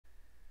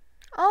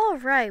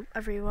Alright,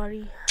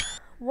 everybody.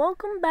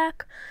 Welcome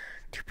back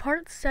to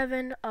part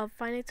 7 of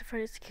Five Nights at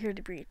Freddy's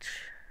Security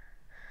Breach.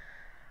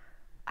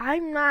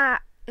 I'm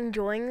not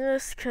enjoying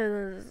this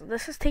because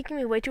this is taking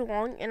me way too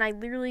long and I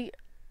literally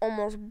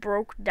almost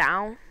broke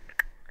down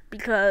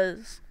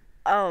because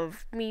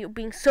of me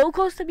being so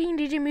close to being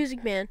DJ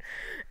Music Man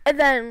and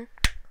then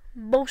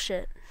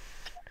bullshit.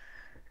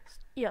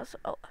 Yes.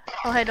 Oh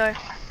hey, Doy.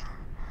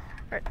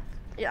 Alright.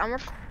 Yeah, I'm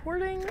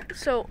recording.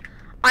 So,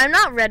 I'm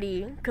not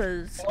ready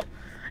because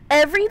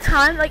every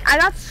time, like, I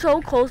got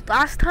so close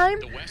last time.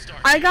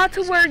 I got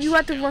to where you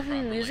had to run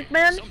from the Music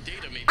Man.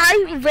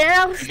 I ran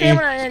out of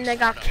stamina and I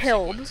got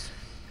killed.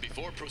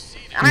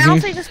 I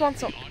also just want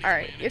some.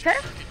 Alright, you okay?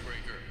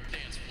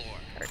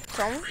 Alright,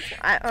 so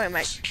oh,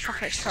 my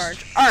fucking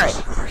charge. Alright.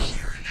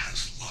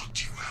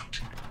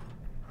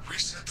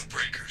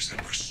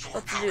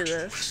 Let's do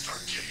this.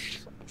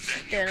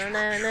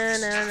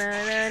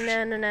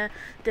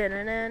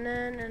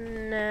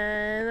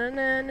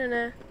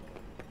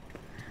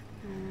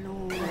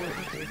 No.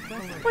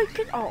 Wait,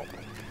 get oh.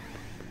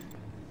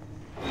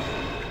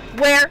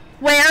 Where?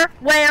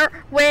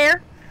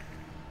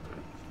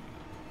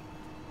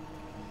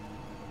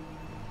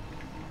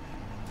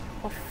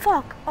 Oh,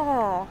 fuck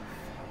off.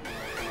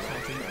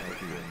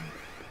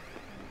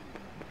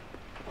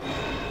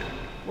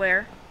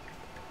 Where?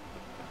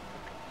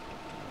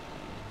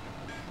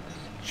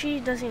 She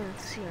doesn't even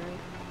see me.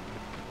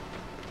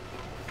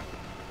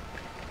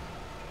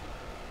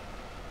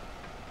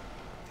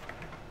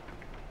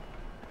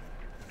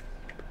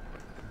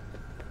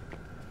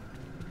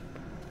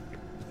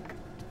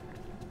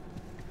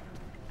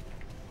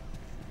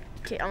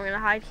 Okay, I'm gonna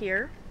hide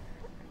here.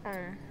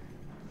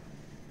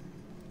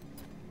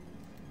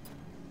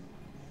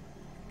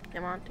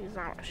 Come on, he's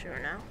not sure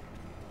now.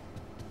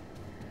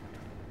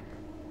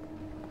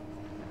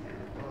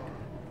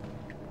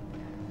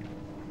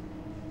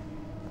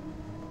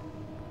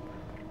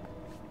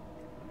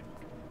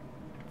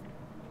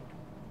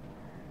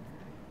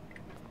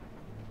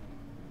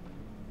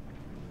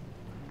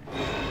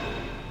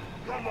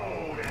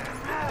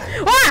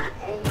 Ah!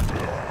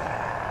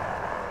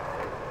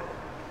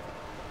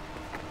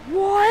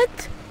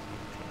 What?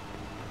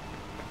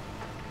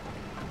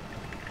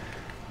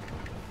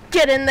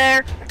 Get in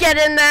there! Get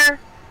in there!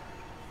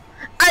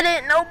 I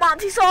didn't know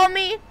Monty saw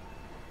me!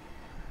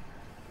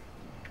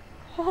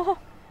 Oh.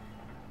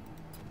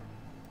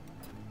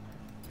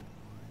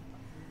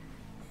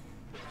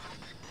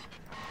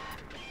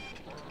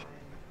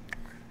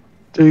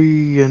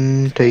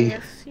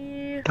 TNT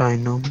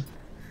Dynamo.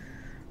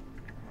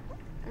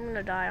 I'm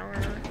gonna die on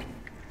her.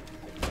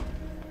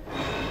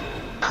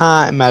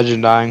 Ha,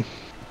 imagine dying.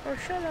 Oh,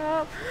 shut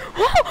up.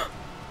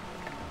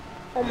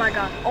 Oh my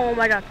god. Oh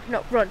my god.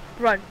 No, run.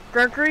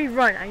 Gregory,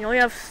 run. I only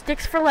have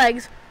sticks for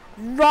legs.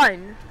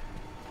 Run.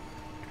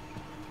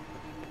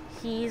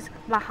 He's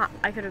behind.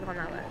 I could have gone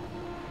that way.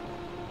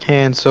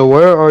 And so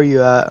where are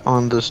you at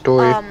on the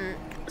story?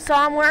 So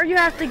I'm where you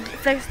have to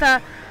fix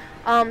the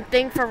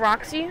thing for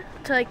Roxy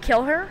to like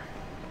kill her.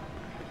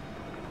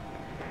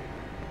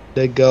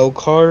 The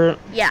go-kart?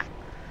 Yeah.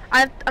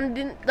 I'm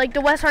in like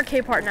the West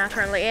Arcade part now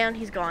currently, and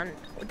he's gone.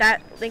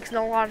 That makes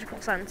no logical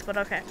sense, but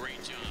okay.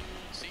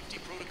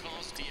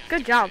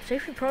 Good job.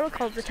 Safety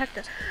protocols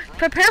detected.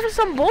 Prepare for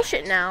some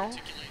bullshit now.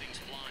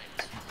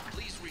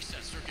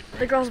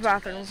 The girls'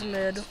 bathroom's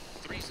mid.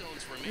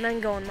 Men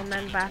go in the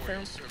men's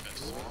bathroom.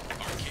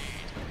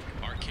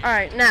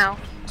 Alright, now.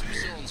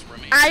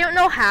 I don't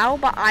know how,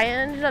 but I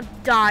ended up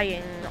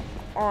dying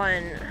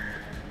on...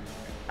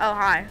 Oh,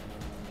 hi.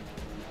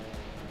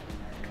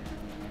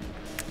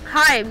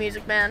 Hi,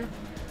 Music Man.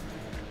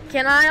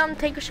 Can I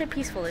take a shit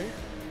peacefully?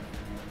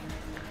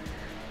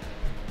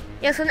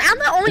 Yeah, so now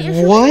the only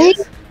issue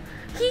is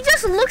he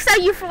just looks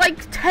at you for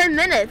like 10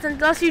 minutes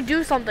unless you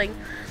do something.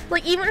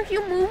 Like even if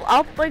you move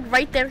up like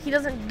right there, he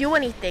doesn't do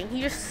anything.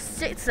 He just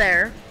sits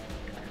there.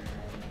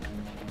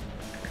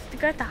 Do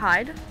you have to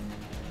hide?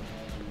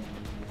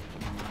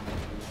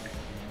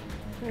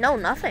 No,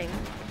 nothing.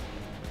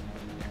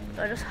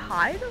 Do I just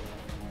hide?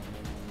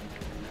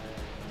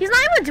 He's not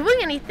even doing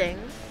anything.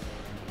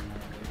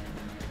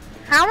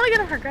 How am I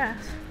gonna progress?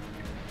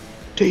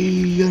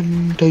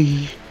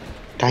 TNT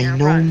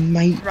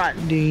Dynamite. Run.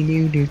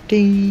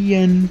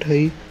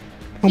 TNT.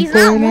 He's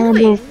not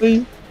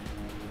moving.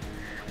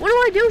 What do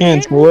I do?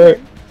 And where?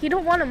 He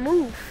don't want to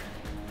move.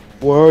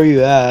 Where are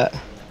you at?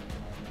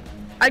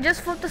 I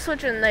just flipped the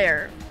switch in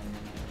there.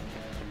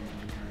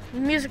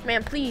 Music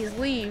Man, please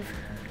leave.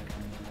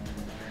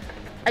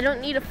 I don't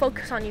need to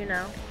focus on you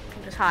now.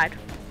 Just hide.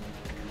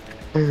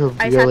 You're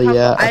really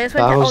at I just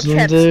went to all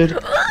chips. dude.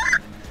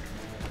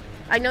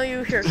 I know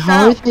you here.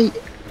 How is he?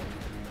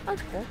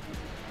 That's cool.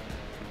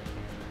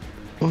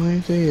 Why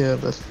is he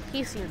at this?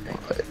 He's seen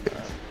things.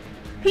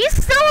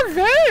 He's still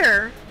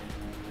there.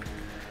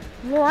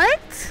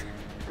 What?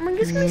 Am I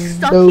just gonna be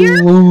stuck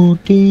here?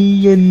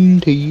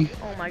 TNT.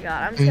 Oh my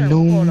god, I'm just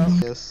gonna hold up.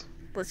 Yes.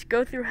 Let's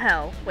go through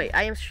hell. Wait,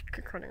 I am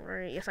recording,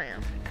 right? Yes, I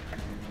am.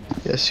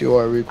 Yes, you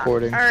are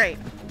recording. Alright.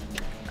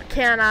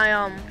 Can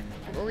I,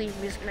 Leave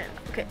Music Man.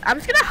 Okay, I'm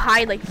just gonna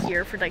hide like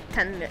here for like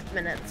 10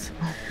 minutes.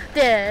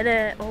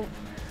 Oh,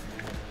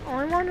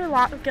 I want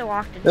to get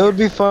locked in. It would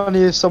be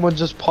funny if someone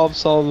just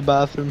pops out of the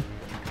bathroom.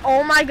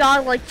 Oh my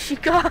god, like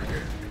Chica.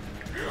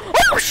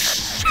 Oh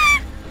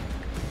shit!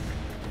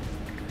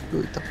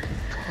 What the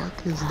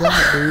fuck is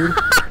that, dude?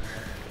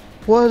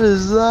 What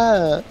is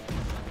that?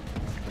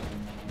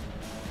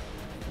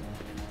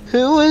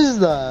 Who is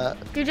that?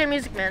 DJ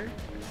Music Man.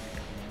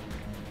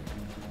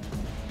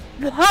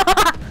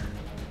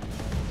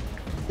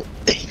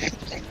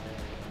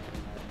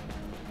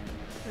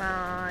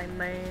 My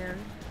man.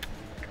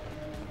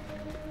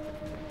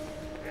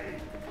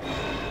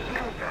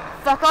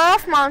 Fuck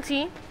off,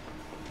 Monty.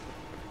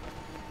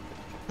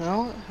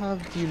 How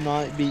have you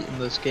not beaten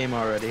this game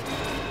already?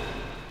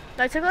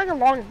 I took like a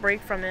long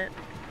break from it.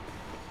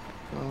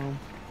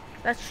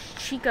 That's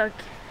Chica.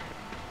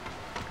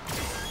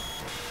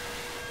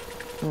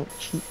 Oh,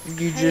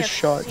 you just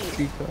shot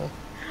Chica.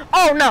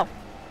 Oh no!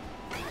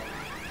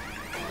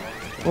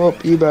 Well,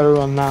 you better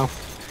run now.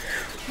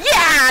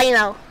 Yeah, you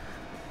know.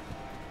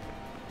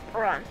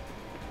 Run.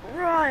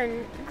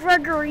 Run.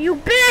 Gregory, you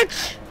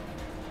bitch!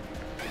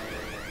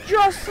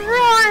 Just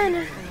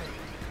run!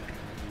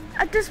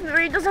 At this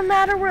rate, it doesn't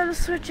matter where the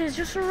switch is.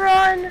 Just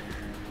run.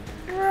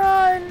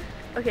 Run.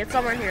 Okay, it's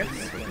somewhere here.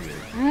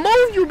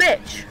 Move, you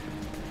bitch!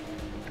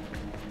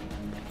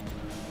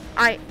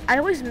 I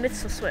always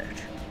miss the switch.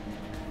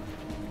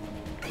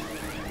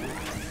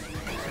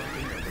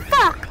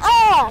 Fuck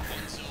off!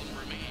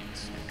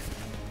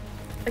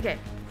 Okay.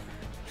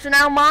 So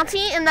now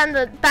Monty and then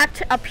the back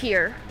to up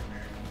here.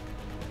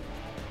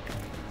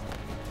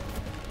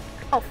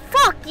 Oh,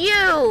 fuck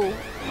you!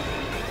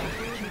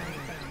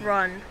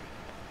 Run.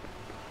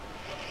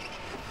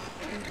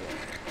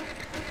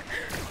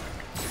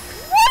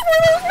 What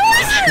were those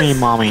noises? Me,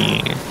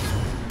 mommy.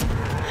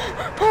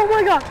 Oh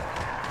my god.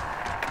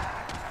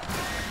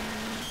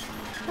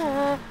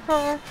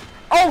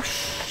 Oh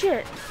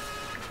shit.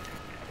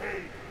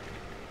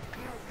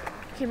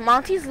 Okay,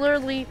 Monty's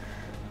literally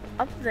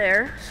up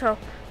there, so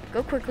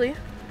go quickly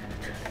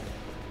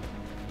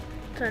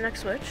to the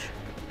next switch.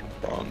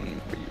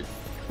 Run.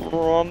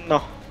 Run.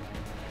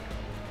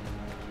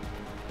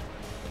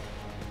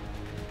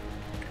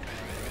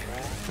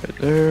 Right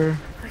there.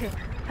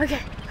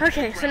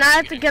 Okay, so now I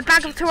have to get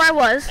back up to where I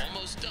was.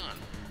 Almost done.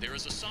 There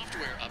is a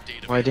software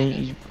update. Why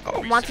didn't you?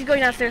 Oh, Monty's going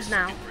downstairs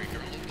now. Located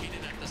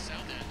at the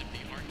south end of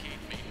the arcade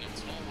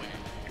maintenance hallway.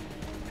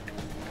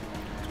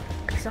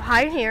 Okay, so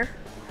hide in here.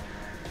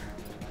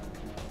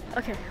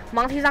 Okay,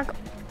 Monty's not.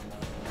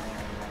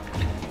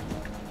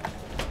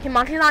 Okay,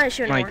 Monty's not an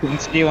issue I anymore. couldn't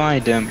see why I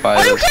didn't buy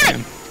Are you this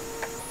kidding? game.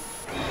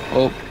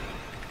 Oh,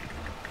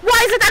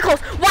 Why is it that close?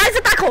 Why is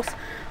it that close?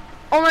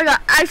 Oh my god,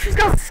 I just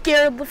got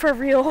scared for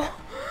real.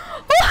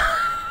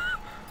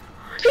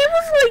 He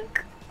was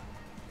like,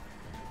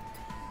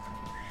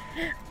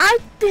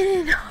 I've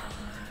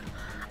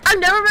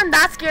never been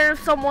that scared of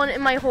someone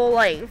in my whole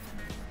life.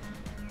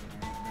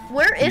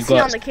 Where is he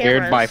on the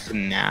cameras? scared by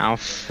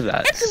FNAF.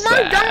 That's It's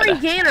sad. Montgomery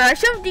Gator. I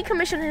should have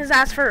decommissioned his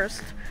ass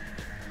first.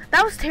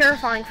 That was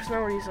terrifying for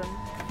no reason.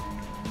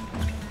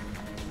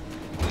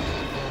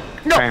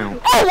 No. Bow.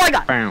 Oh my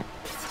god. Bow.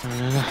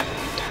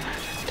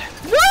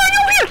 Why are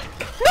you here?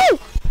 No.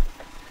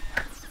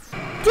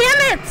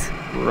 Damn it.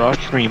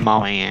 Rush me,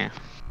 mommy.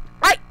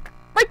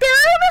 Like they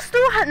almost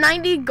threw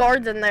 90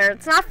 guards in there.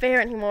 It's not fair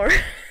anymore.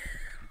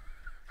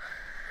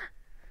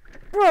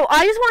 Bro,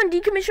 I just want to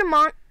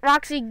decommission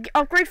Roxy,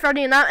 upgrade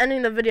Freddy, and not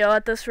ending the video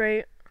at this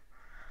rate.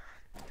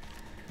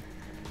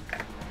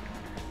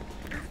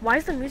 Why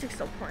is the music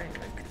still playing?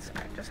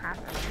 Like it just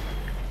happened.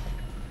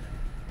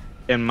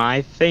 Can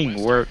my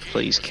thing work,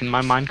 please? Can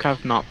my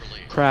Minecraft not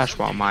crash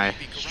while my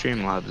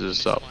Streamlabs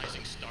is up?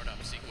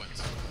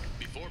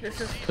 This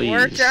is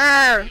Please.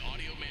 torture.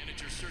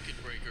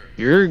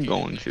 You're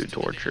going to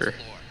torture.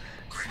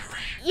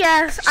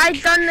 Yes,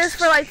 I've done this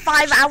for like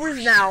 5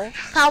 hours now,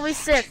 probably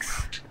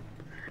 6.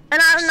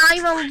 And I'm not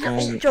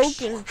even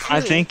joking, too.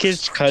 I think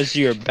it's because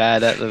you're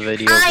bad at the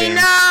video game. I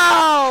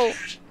know!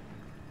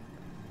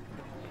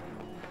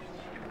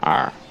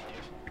 Ah.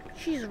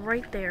 She's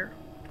right there.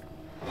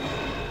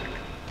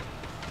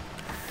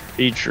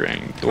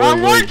 Featuring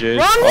Wrong one! DoyBoyJ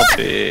Wrong one!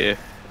 puppy.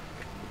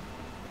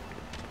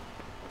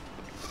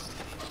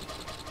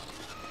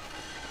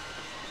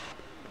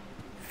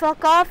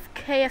 Fuck off,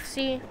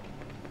 KFC.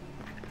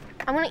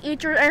 I'm gonna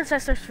eat your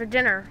ancestors for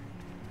dinner.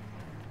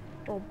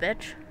 Little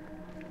bitch.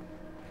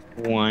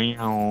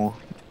 Wow.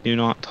 Do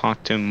not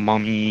talk to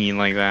mommy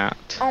like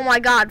that. Oh my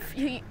god.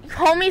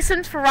 Homie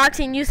Sims for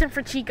Roxy and you Sim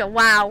for Chica.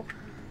 Wow.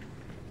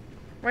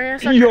 We're gonna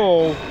start.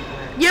 Yo!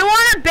 You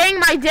wanna bang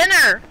my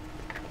dinner?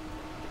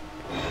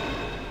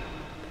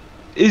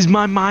 Is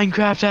my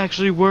Minecraft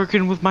actually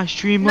working with my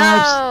Streamlabs?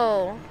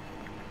 No.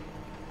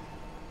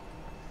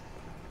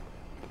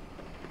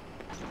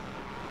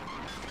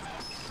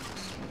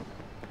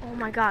 Oh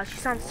my god, she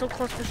sounds so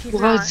close, but she's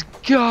Let's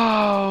not.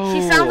 go!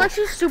 She sounds like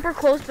she's super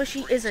close, but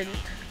she isn't.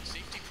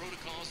 Safety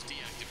protocols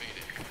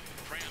deactivated.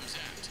 Prams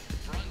Act.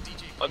 Front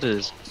DJ What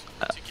is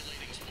that?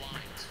 articulating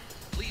splines.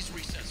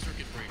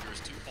 circuit breakers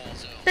to all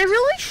zones. They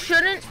really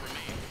shouldn't.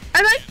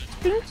 And I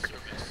think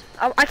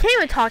I can't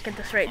even talk at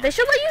this rate. They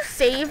should let you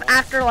save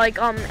after like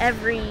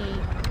every,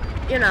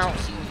 you know,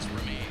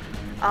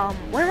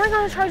 what am I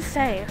gonna try to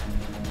say?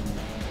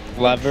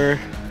 Lever.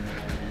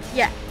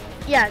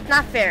 Yeah, it's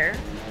not fair.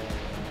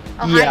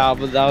 Oh, Yeah,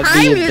 but that would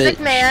hi, be a music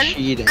bit man.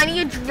 cheating. I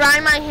need to dry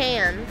my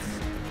hands.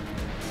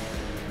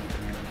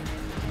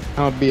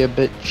 That would be a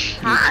bit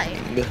cheating.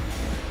 Hi.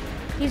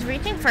 He's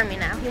reaching for me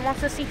now. He wants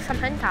to see some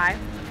hentai.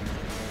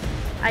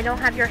 I don't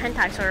have your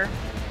hentai, sir.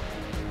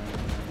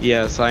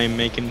 Yes, I am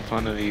making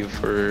fun of you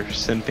for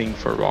simping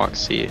for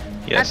Roxy.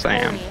 Yes, That's I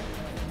am. homie.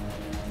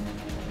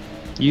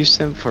 You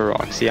simp for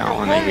Roxy. I don't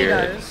want to Homie hear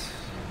it. does.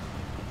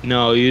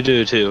 No, you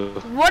do too.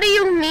 What do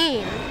you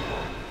mean?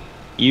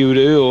 You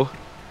do.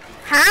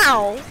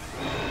 How?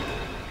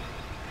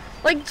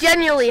 Like,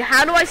 genuinely,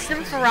 how do I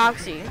simp for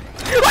Roxy?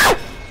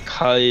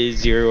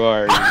 Cause you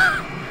are.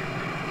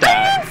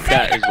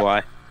 That is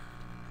why.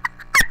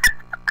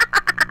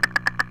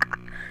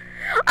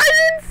 I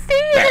didn't see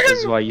him! That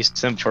is why you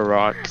simp for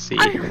Roxy.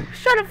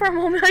 Shut up for a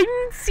moment, I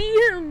didn't see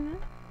him!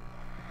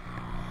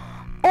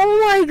 Oh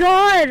my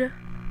god!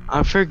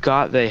 I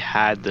forgot they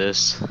had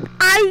this.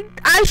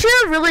 I should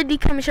have really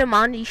decommissioned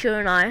Monty,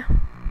 shouldn't I?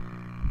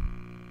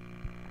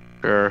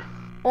 Sure.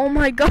 Oh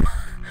my god.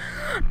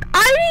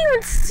 I didn't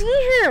even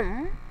see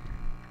him.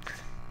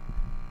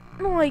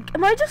 Like,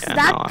 am I just Yeah,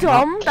 that no, I'm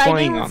dumb not that I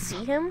playing didn't on-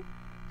 see him?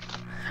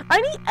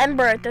 I need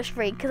Ember at this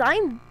rate because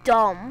I'm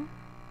dumb.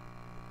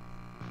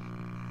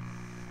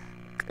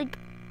 Like,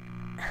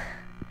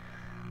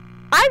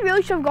 I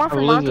really should have gone I for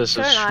believe Monty, this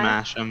is shouldn't I?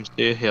 Smash MC.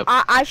 Yep.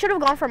 I should have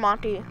gone for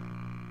Monty.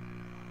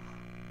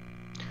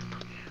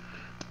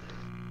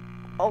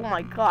 Oh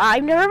my god,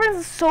 I've never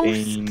been so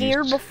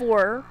scared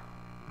before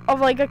of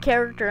like a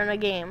character in a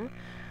game.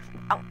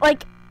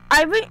 Like,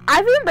 I've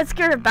even been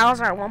scared of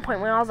Bowser at one point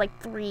when I was like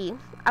 3.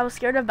 I was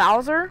scared of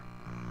Bowser.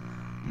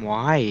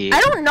 Why?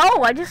 I don't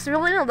know, I just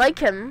really didn't like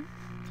him.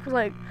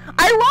 Like,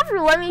 I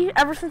loved Lemmy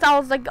ever since I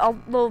was like a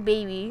little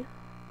baby.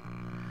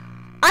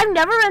 I've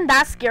never been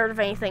that scared of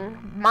anything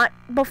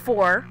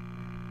before.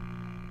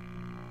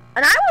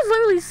 And I was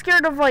literally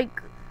scared of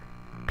like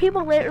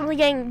people literally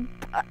getting...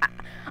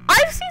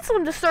 I've seen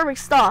some disturbing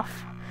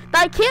stuff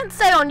that I can't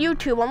say on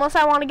YouTube unless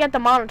I want to get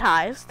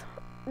demonetized.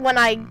 When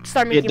I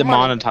start making Get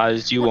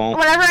demonetized, you won't.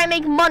 Whenever I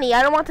make money,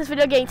 I don't want this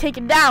video getting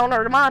taken down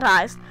or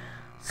demonetized.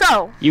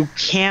 So You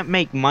can't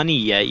make money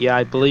yet. Yeah,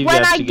 I believe you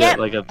when have I to get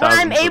like 1,000 when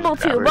I'm able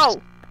to, subscribers.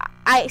 bro.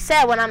 I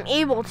said when I'm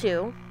able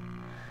to.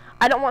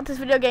 I don't want this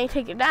video getting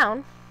taken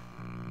down.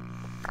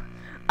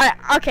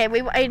 Okay,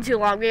 we waited too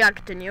long. We gotta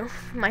continue.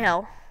 My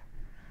hell.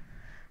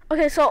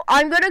 Okay, so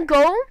I'm gonna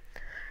go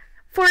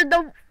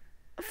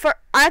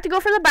I have to go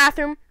for the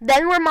bathroom,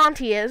 then where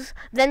Monty is,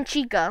 then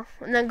Chica,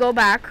 and then go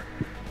back.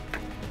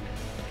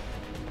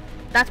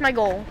 That's my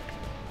goal.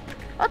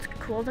 Oh, that's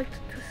cool. Like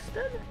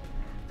twisted,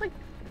 like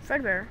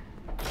Fredbear.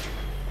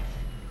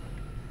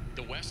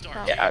 The West Oh.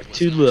 Arcade Yeah, was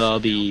to not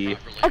lobby. shut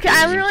down properly. Okay,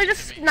 I'm really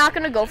just not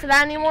gonna go for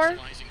that anymore,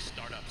 Initializing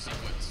startup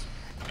sequence.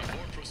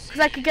 Before cause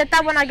I could get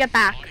that when I get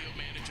back. Audio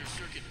manager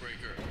circuit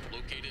breaker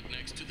located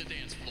next to the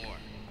dance floor.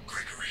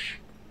 Gregory,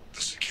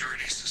 the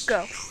security system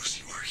Go.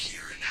 knows you are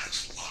here and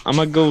has locked I'm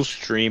gonna go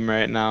stream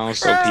right now,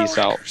 so Bro. peace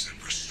out. breakers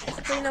and restore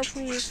Okay, power no, to the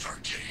please. West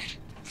Arcade.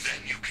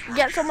 Then you can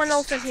Get repair someone the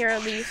else in staff here at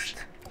wall. least.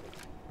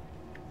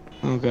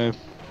 Okay.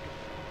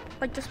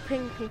 Like just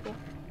ping people.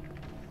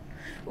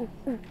 Ooh,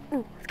 ooh,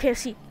 ooh.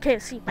 KFC.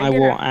 My I dinner.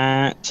 will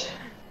at.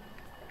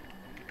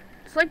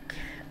 It's like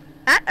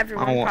at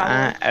everyone I will probably.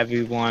 at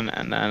everyone,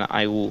 and then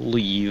I will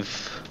leave.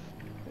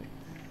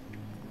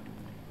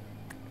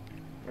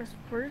 Where's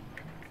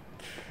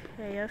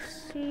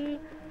KFC?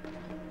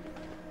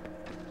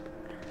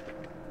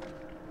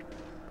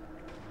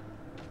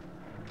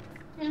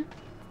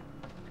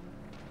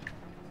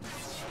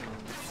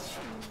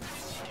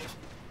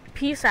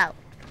 Peace out.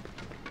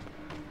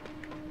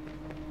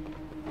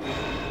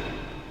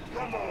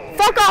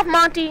 Fuck off,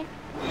 Monty.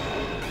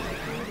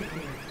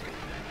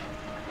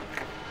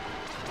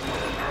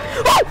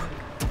 Oh!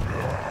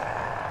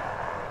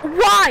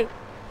 Why?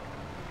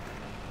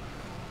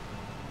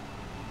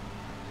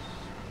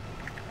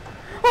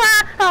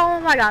 Ah! Oh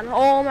my god.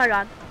 Oh my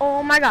god.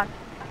 Oh my god.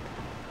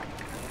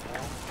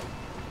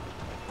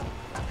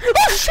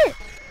 Oh shit!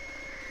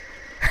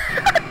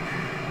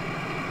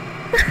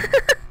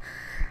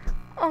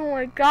 Oh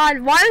my god.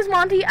 Why is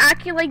Monty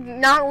acting like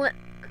not...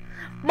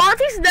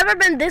 Monty's never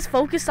been this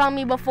focused on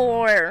me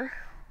before.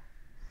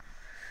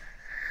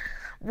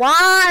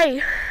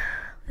 Why?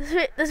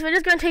 This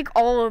video's gonna take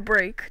all a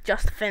break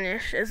just to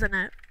finish, isn't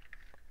it?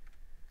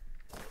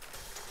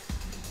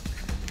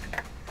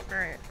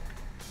 Alright.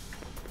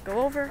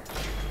 Go over.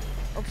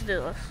 Let's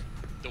do this.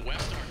 The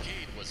West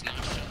Arcade was not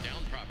shut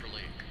down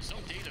properly. Some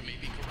data may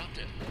be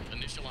corrupted.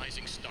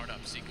 Initializing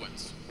startup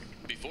sequence.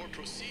 Before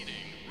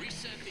proceeding,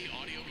 reset the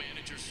audio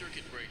manager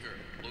circuit breaker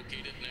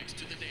located next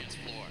to the dance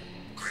floor.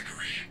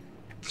 Gregory,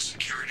 the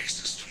security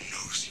system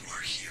knows you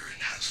are here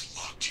and has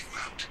locked you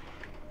out.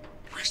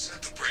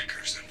 Reset the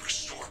breakers and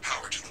restore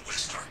power to the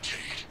West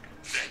Arcade.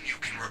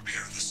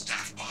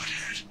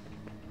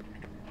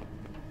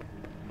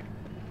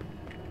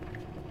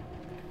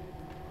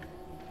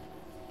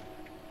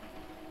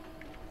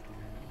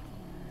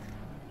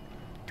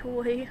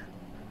 away.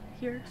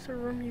 Here,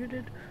 server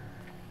muted.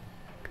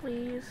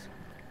 Please.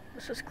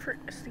 This is Chris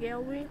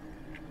Galway.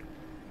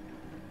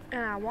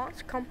 And I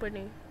want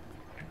company.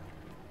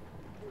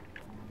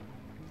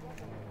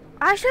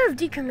 I should have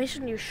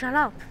decommissioned you. Shut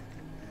up.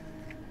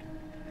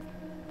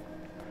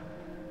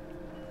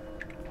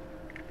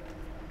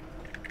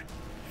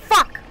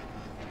 Fuck!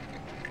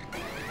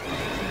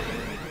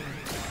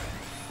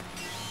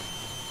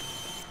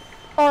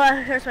 Oh,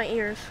 that hurts my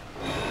ears.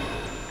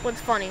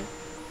 What's funny?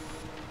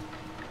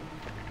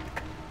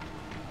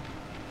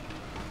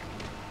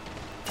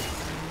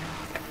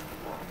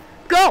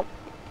 Go!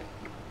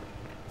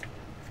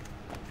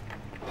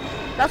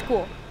 That's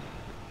cool.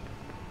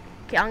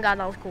 Okay, on God,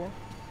 that was cool.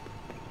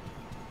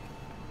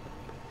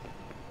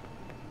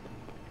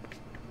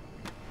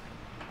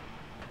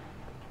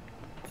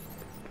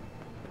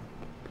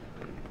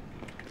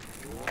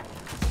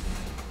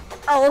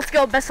 Oh, let's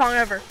go. Best song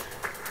ever.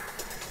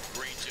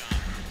 Great job.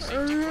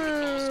 Safety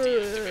protocols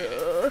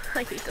deactivated.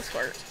 I hate this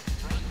part.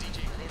 Run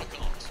DJ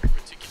protocols.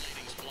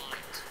 Reticulating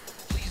splines.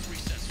 Please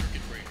reset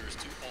circuit breakers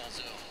to all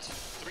zones.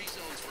 3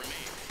 zones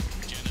remain.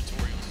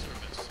 Janitorial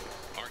service.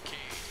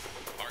 Arcade.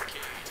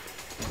 Arcade.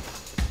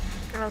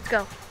 Now let's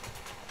go.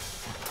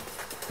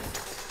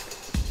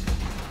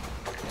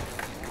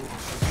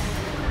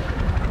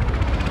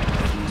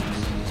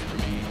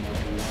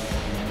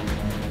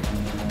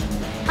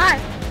 Hi.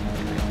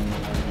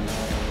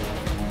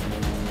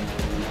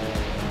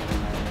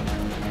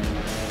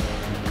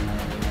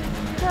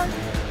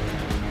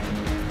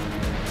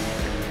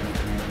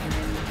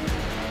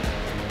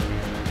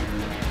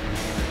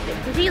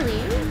 Did he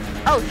leave?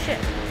 Oh shit.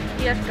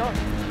 He has to go.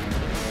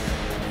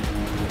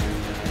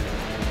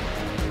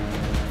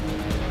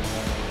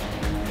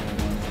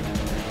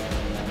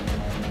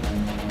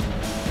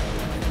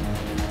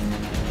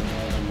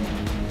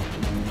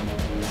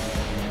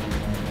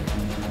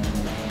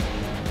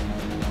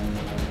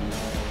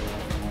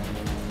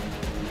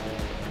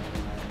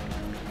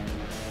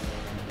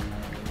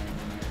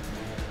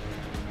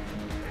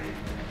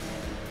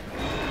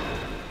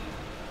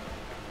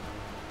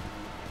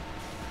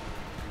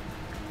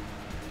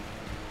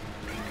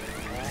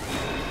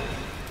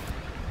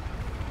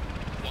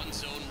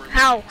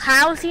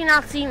 How does he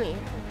not see me?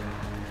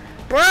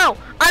 Bro,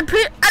 I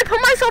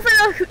put myself in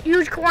a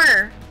huge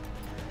corner.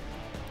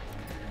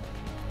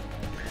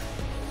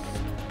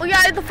 Oh yeah,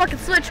 I hit the fucking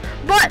switch.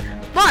 But,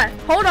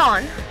 hold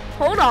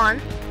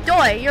on.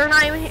 Doy, you're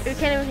not even, you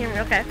can't even hear me,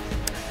 okay.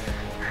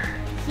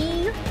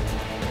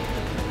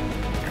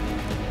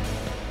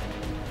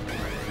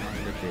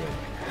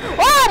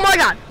 Oh my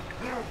god!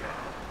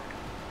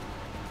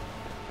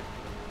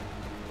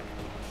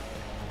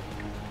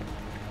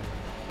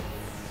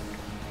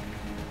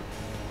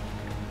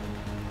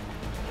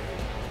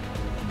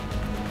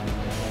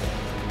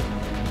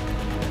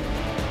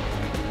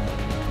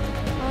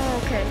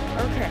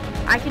 Okay,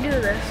 I can do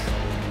this.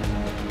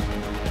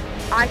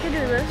 I can do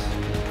this.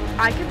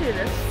 I can do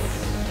this.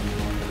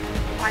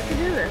 I can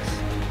do this.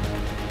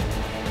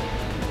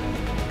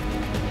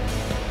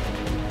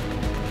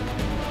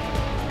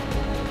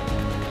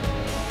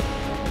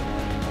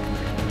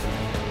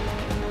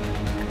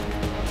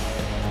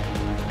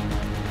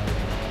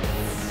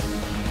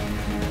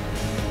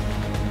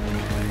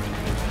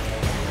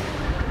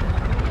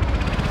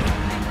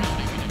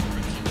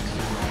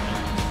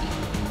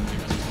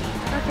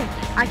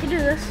 I can do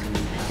this.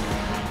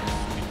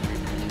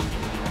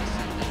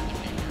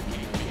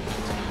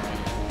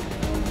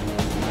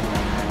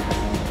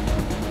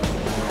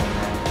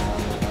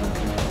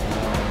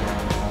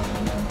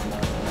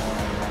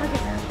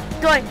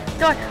 Okay,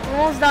 Doy, I'm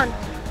almost done.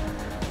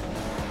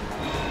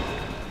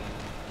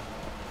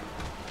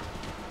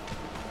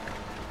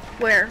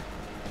 Where?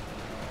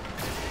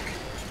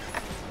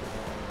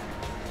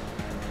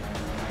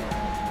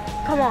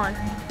 Come on.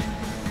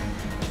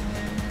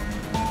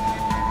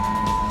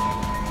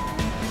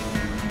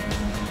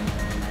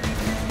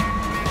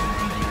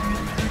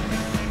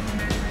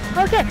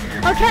 Okay.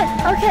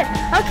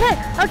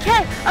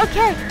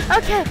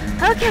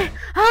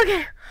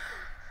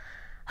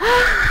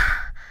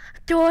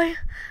 Doy.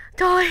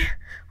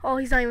 Oh,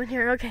 he's not even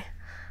here. Okay.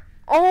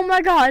 Oh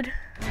my god.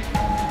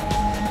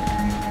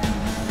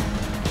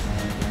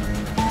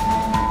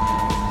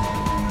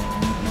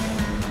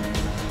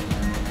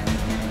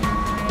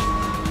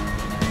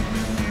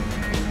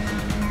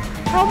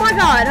 Oh my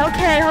god.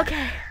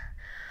 Okay.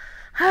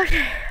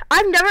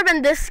 I've never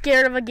been this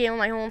scared of a game in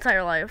my whole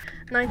entire life.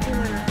 19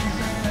 minutes.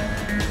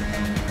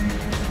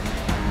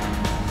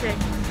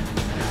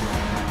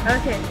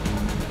 Okay.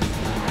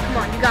 Come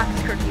on, you got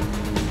this, Cookie.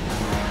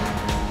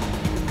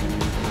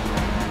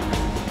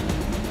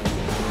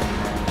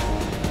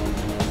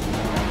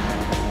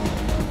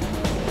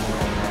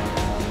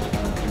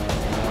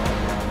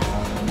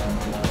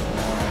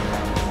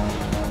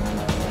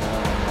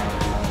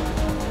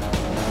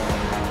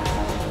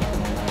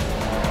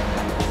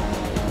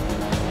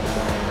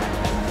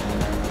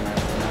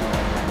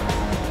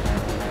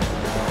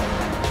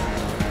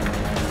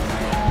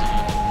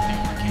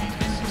 The arcade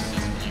has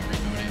successfully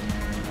rebooted.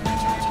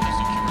 Return to the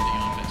security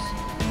office.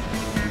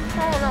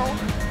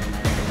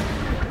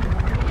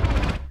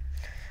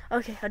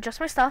 Okay, adjust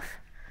my stuff.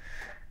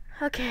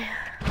 Okay.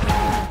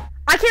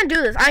 I can't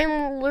do this.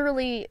 I'm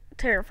literally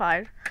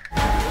terrified.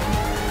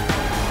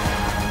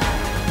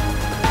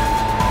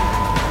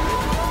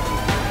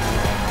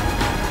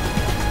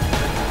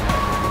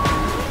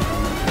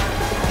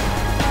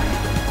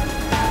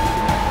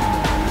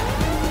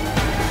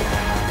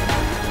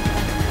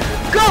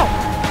 Go!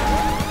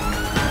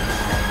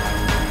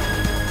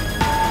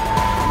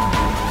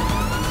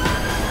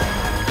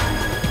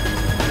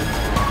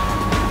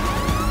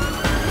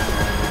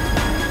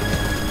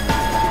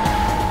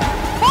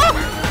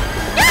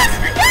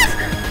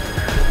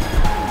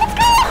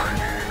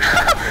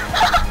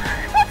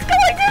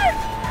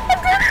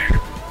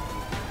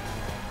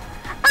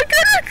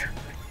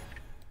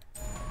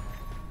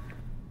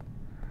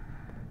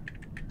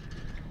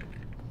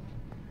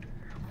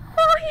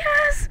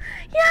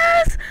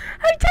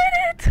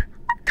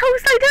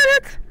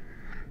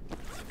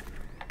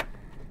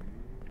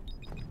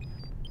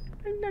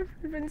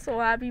 Been so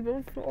happy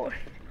before.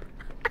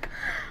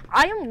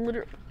 I am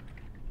literally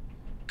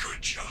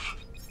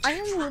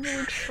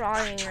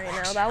trying right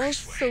now. That was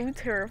so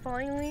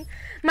terrifyingly.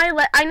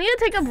 I need to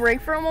take a break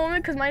for a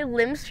moment because my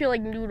limbs feel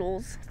like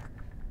noodles.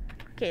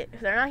 Okay, if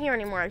they're not here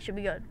anymore, I should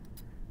be good.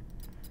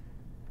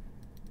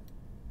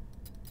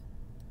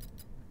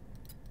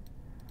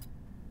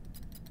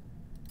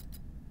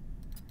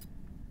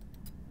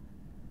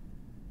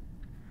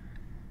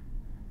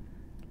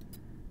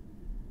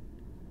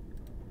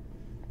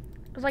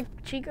 It's like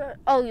Chica.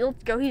 Oh,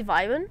 let's go. He's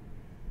vibing.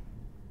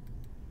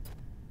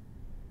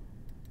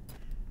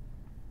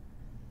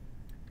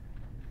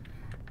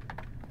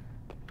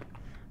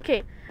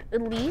 Okay,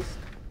 at least.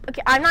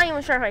 Okay, I'm not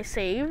even sure if I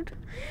saved.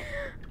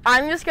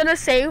 I'm just gonna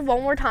save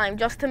one more time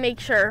just to make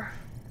sure.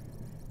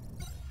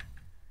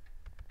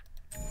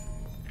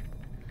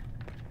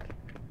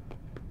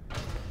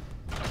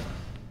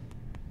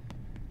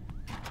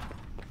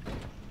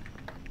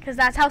 Because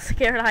that's how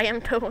scared I am,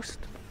 Toast.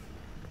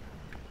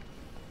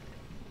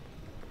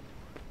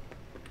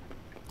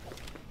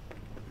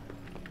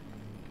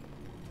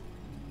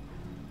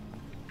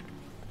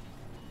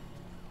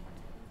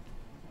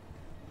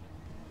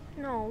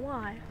 No,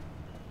 why?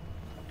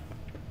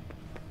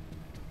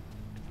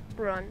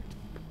 Run.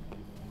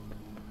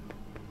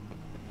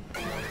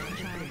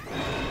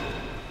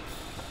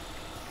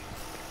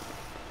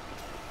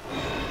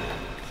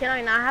 Can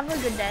I not have a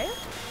good day?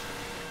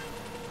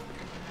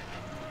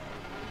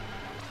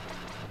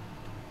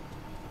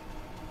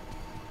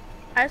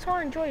 I just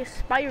want to enjoy a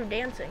spider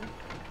dancing.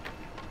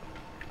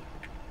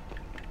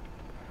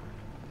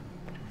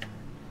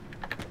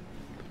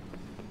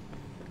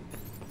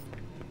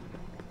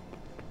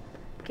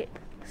 Okay,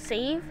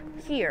 save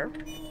here.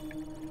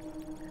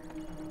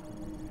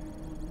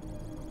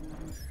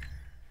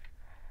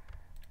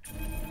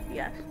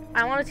 Yes,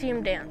 I want to see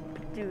him dance.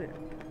 Do it.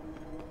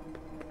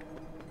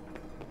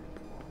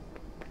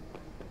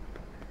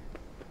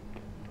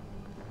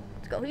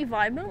 Let's go. He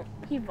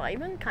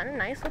vibing. Kind of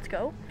nice. Let's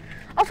go.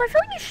 Also, I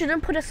feel like you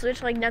shouldn't put a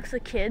Switch like next to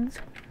kids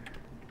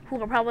who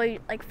are probably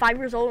like 5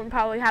 years old and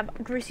probably have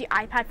greasy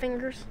iPad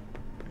fingers.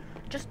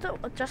 Just a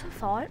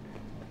thought.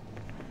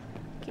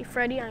 Okay,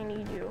 Freddy, I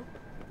need you.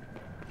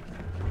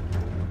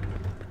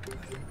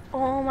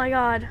 Oh my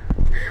God.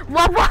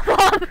 Wop wop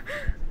wop.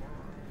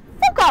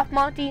 Fuck off,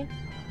 Monty.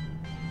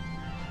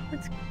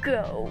 Let's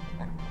go.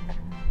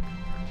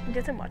 I'm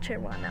getting my chair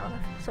right now.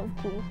 That's so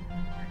cool.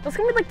 That's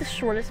gonna be like the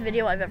shortest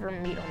video I've ever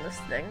made on this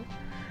thing.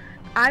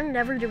 I'm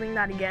never doing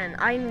that again.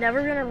 I'm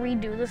never gonna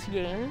redo this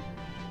game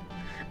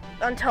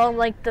until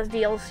like the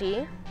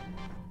DLC.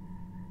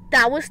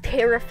 That was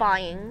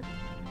terrifying.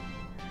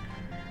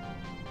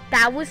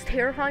 That was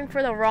terrifying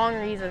for the wrong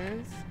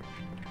reasons.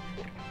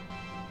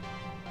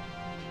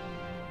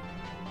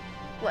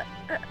 What?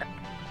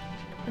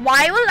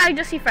 Why would I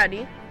just see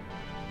Freddy?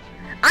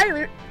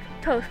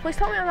 Toast, please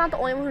tell me I'm not the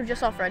only one who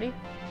just saw Freddy.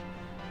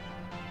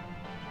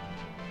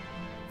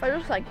 Freddy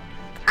was like,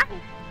 hi.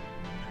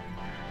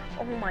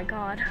 Oh my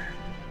God.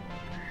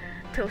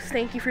 Toast,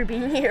 thank you for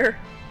being here.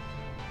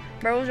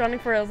 Bro was running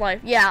for his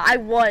life. Yeah, I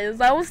was.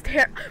 That was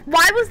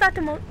Why was that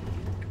the most?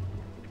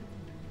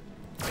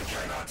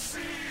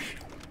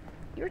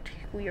 You're too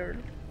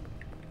weird.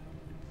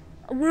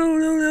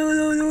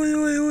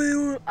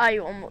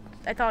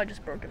 I thought I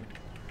just broke him.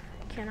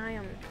 Can I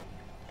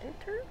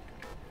enter?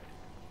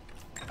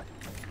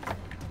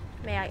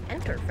 May I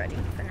enter, Freddy?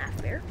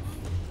 FNAF Bear.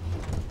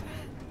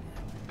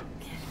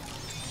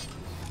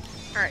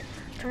 Alright,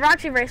 to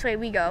Roxy Raceway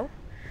we go.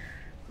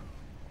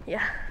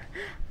 Yeah.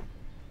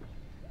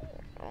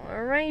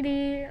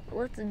 Alrighty,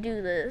 let's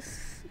do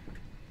this.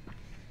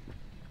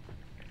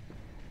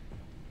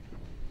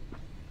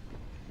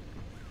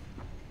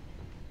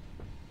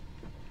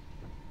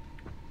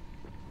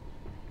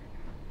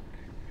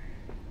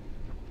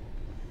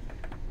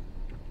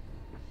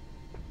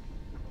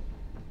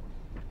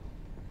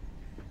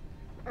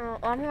 Oh,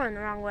 I'm going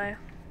the wrong way.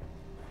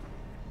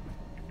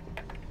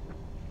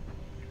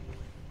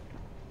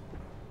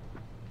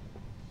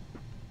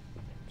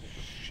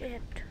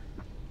 Shit.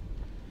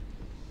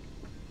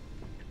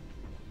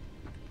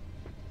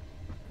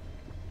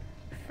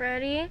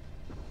 Freddy,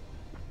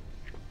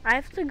 I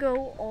have to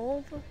go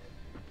all the...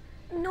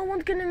 No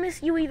one's gonna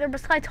miss you either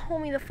besides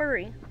Homie the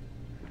furry.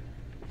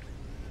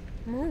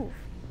 Move.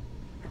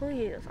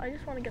 Please, I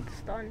just want to get this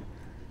done.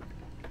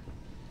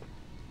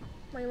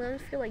 My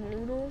limbs feel like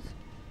noodles.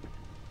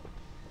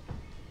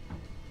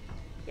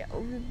 Yeah,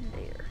 over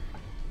there.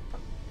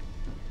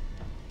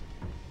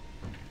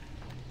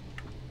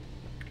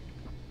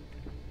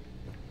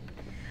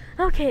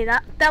 Okay,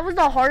 that was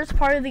the hardest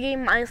part of the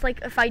game, minus like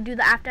if I do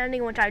the after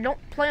ending, which I don't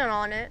plan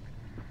on it.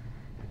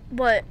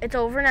 But it's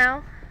over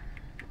now.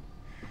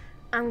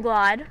 I'm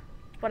glad,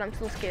 but I'm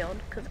still scared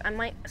because I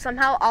might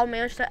somehow I'll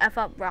manage to F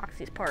up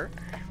Roxy's part.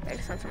 I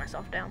just censor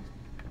myself down.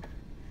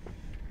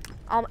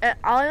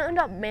 I'll end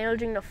up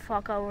managing to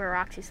fuck over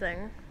Roxy's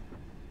thing.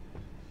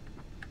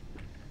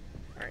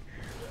 Alright,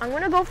 I'm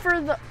gonna go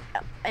for the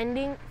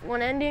ending,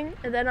 one ending,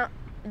 and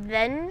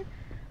then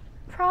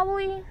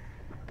probably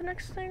the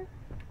next thing.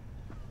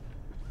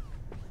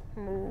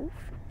 Move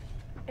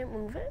it.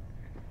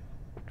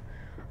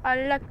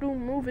 I like to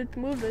move it.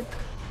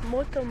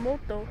 Moto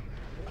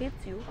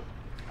hits you.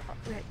 Oh,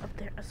 right up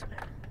there, I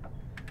swear.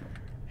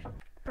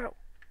 Bro,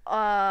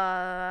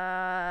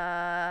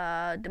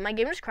 did my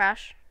game just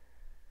crash?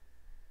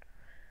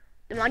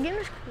 Did my game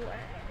just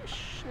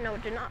crash? No,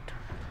 it did not.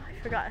 I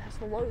forgot it has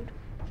to load.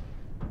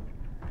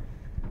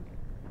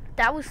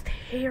 That was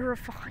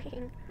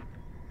terrifying.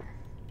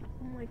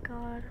 Oh my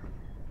god.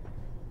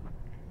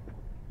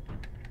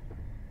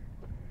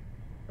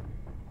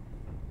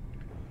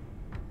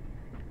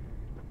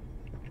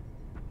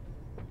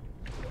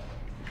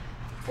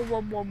 That's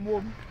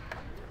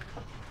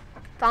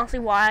honestly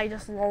why I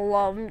just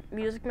love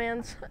Music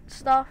Man's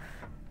stuff.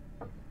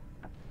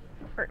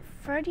 Alright,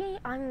 Freddy,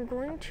 I'm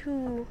going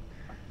to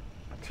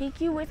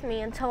take you with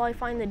me until I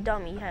find the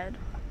dummy head.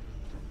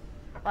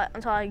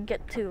 Until I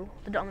get to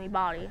the dummy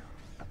body.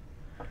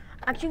 I'm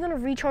actually going to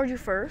recharge you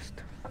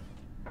first.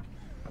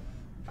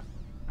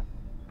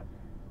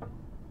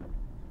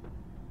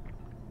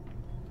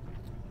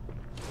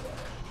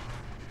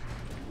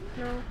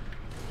 No.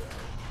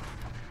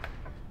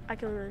 I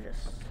can really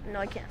just... No,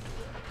 I can't.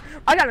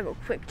 I gotta go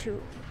quick,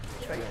 too.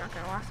 It's really not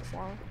gonna last this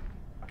long.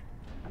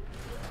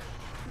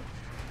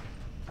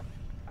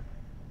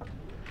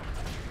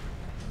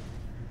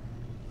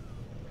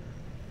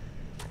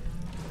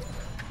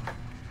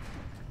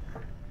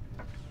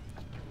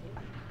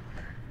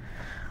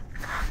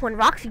 When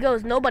Roxy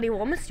goes, nobody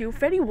will miss you.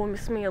 Freddy will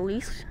miss me at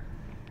least.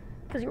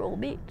 Because you're a little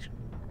bitch.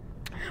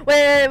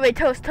 Wait.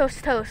 Toast.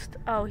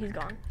 Oh, he's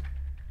gone.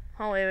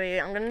 Oh, wait.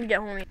 I'm gonna get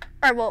Homie.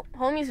 Alright, well,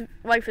 Homie's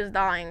wife is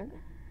dying.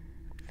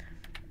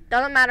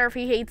 Doesn't matter if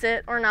he hates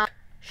it or not.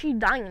 She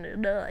dying to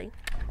die.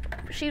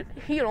 He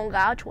don't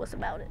got a choice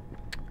about it.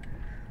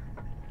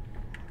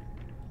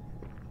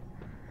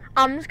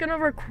 I'm just gonna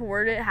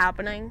record it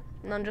happening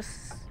and then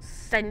just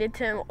send it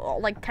to him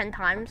like 10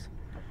 times.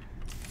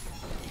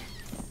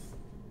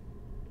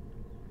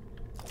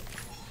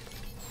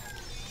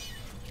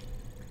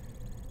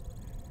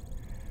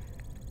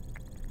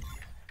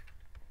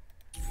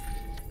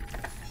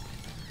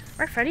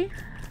 Alright, Freddy.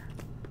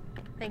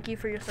 Thank you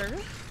for your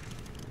service.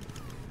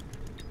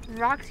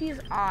 Roxy's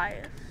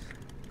eyes.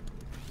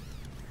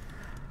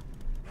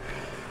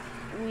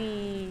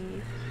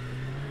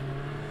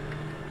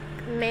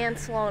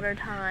 Manslaughter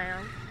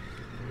time.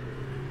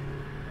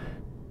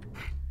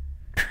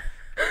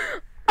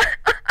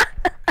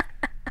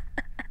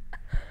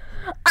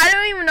 I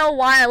don't even know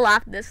why I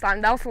laughed this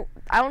time. I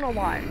don't know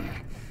why.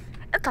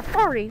 It's a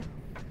furry.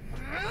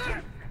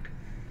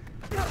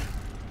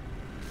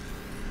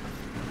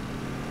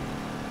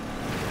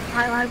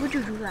 Why would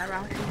you do that,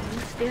 Roxy?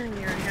 You're standing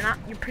here and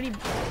you're pretty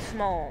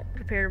small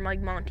compared to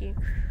like Monty.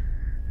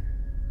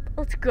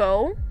 Let's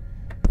go.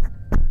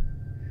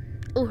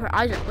 Oh, her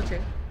eyes are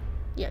glitching.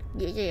 Yeah,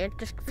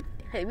 just,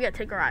 hey, we gotta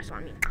take our eyes, so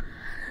I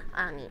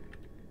mean,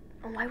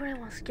 why would I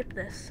want to skip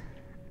this?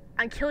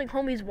 I'm killing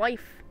Homie's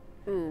wife.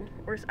 Ooh,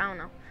 or I don't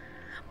know.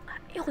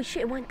 Holy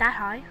shit, it went that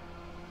high.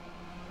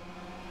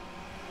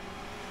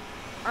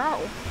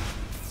 Oh.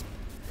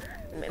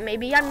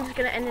 Maybe I'm just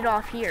gonna end it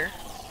off here.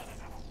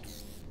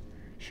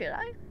 Should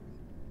I?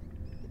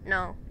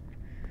 No.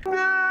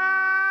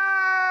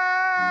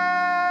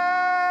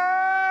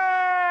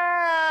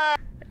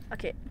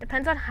 Okay,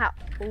 depends on how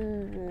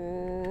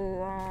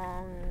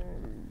long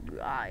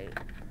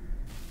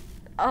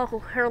Oh,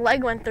 her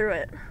leg went through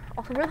it.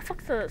 Also, where the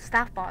fuck's the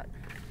staff bot?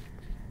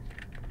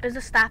 Is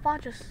the staff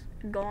bot just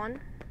gone?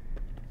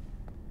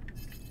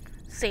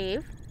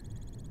 Save.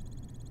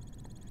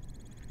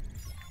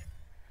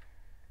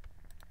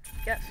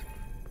 Yes.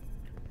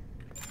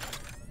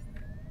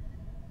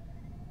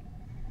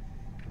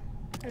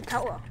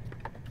 Nutella.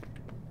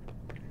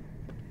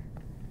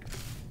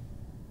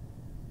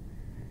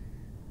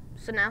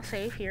 So now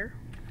save here.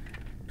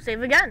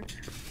 Save again.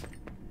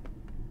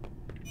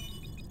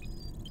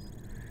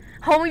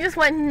 Homie just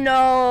went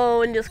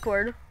no in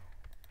Discord.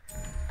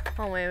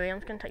 Oh wait, I'm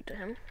just gonna type to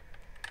him.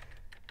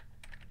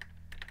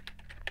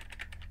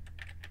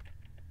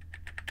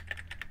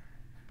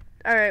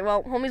 Alright,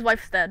 well, Homie's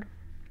wife's dead.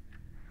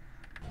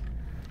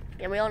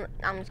 Yeah, we all.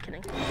 I'm just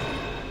kidding.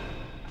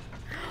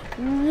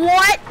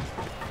 What?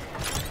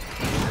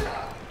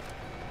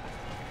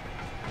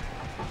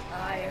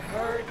 I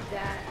heard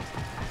that.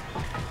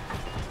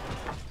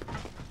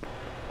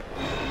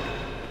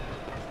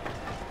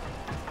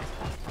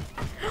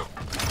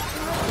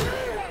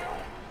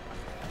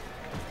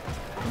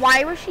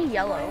 Why was she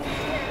yellow?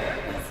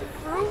 It's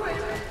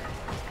ruined.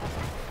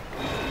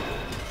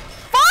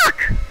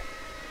 Fuck!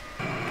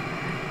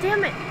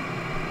 Damn it.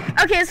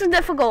 Okay, this is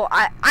difficult.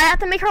 I have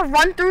to make her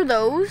run through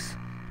those.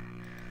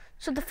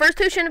 So the first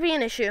two shouldn't be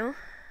an issue.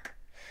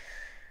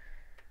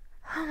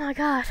 Oh my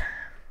god.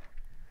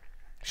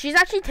 She's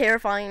actually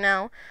terrifying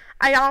now.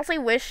 I honestly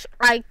wish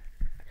I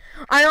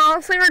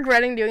honestly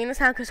regretting doing this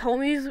now because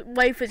homie's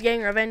wife is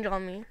getting revenge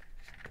on me.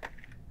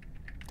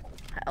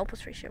 L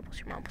plus ratio plus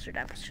your mom plus your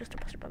dad plus your sister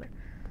plus your brother.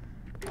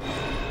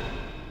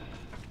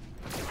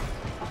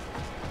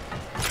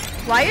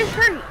 Why is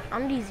her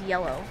undies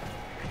yellow?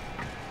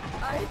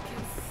 I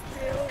can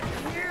still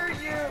hear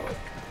you.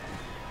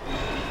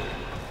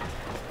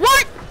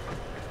 What?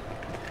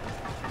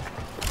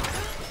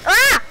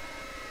 Ah!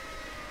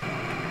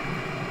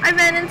 I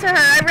ran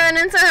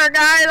into her,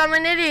 guys. I'm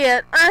an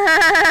idiot.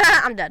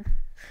 I'm dead.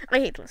 I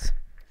hate this.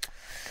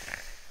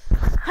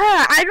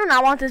 I do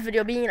not want this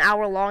video being an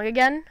hour long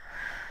again.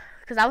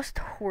 Because that was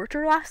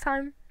torture last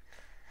time.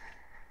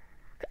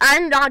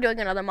 I'm not doing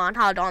another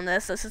montage on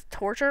this. This is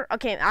torture.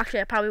 Okay,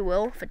 actually, I probably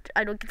will if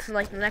I don't get to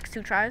like the next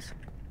 2 tries.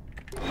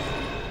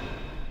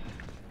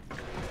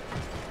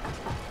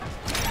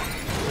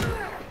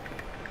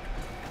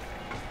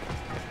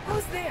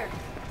 Who's there?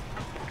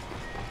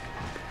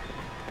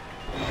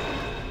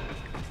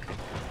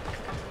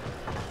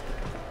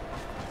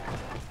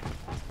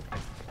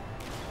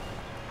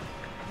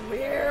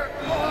 Where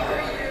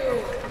are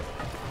you?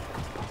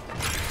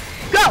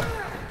 Go!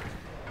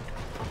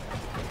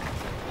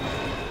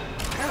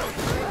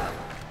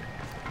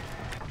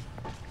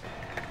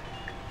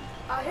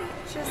 I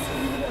just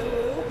need a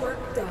little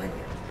work done.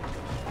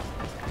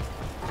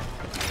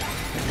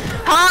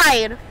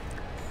 Hide!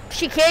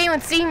 She can't even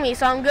see me,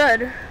 so I'm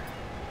good.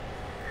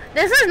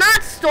 This is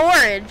not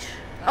storage.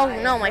 Oh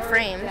no, my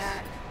frames.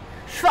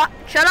 Shut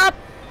up!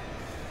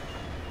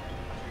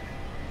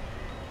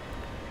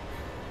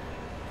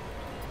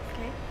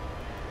 Okay.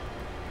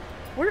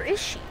 Where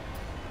is she?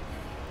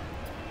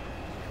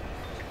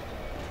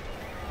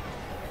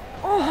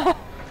 Oh!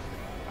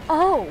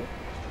 Oh!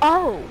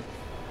 Oh!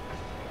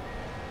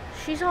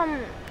 She's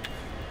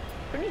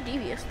pretty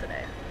devious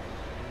today.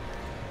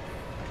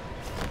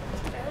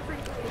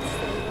 Everybody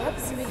still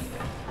loves me,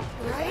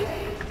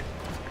 right?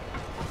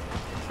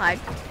 Hi.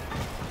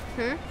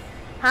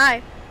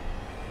 Hi.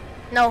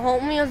 No,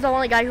 homie is the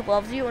only guy who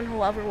loves you and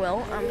whoever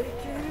will. I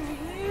can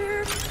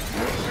hear.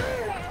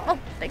 Oh,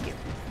 thank you.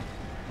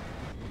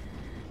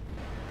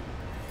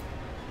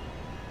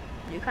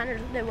 You kind of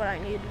just did what I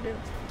needed to do.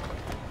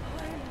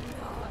 I'm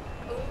not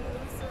a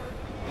loser.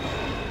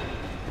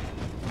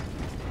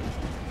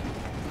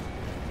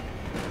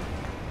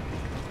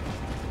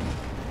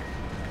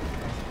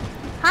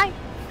 Hi.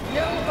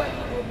 Nobody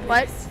will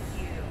What? miss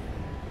you.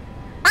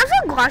 I'm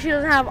so glad she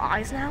doesn't have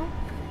eyes now.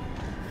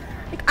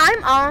 Like,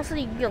 I'm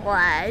honestly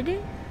glad,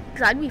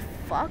 because I'd be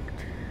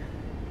fucked.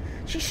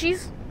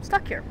 She's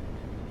stuck here.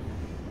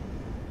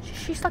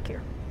 She's stuck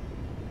here.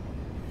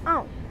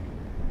 Oh.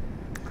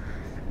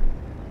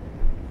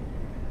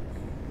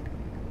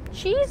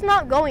 She's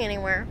not going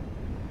anywhere.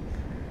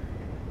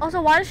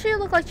 Also, why does she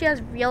look like she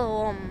has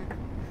yellow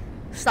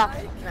stuff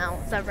now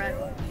instead of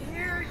red?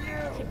 Hear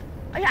you.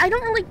 I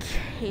don't really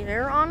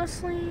care,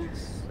 honestly.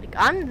 Like,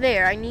 I'm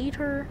there. I need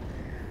her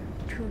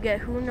to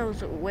get who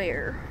knows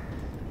where.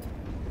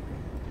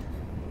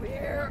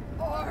 Where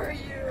are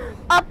you?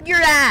 Up your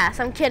ass!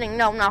 I'm kidding.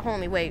 No, I'm not,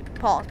 homie. Wait.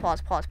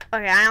 Pause.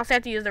 Okay, I also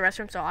have to use the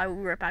restroom, so I will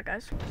be right back,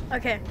 guys.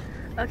 Okay.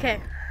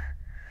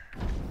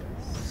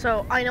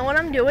 So, I know what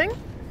I'm doing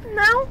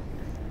now.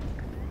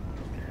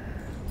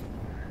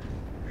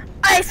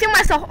 I see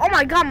myself. Oh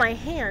my god, my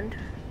hand.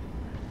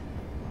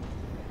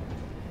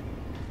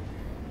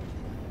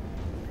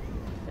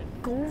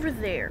 Go over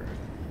there.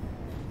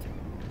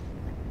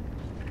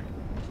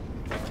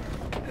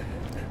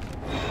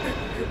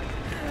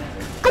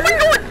 Go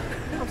on!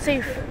 I'm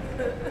safe.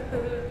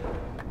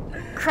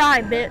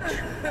 Cry, bitch.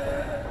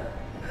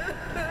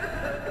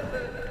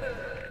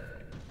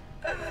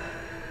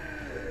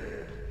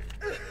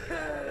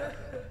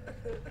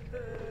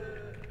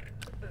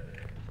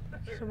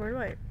 So where do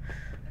I? Okay,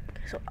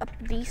 so up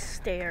these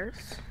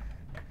stairs.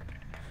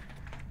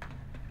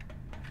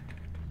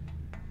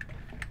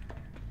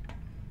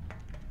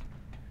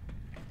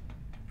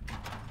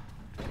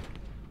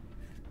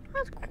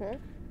 That's cool.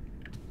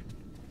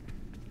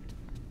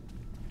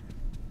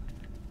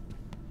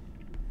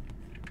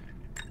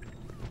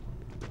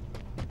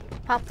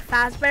 Pop the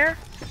Fazbear.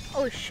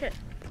 Oh shit.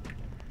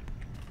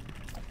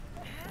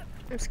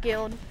 I'm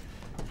skilled.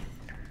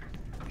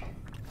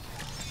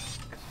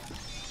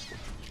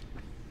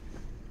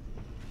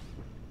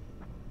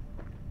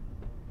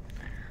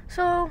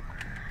 So,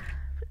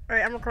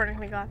 alright, I'm recording,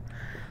 thank God.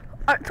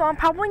 Alright, so I'm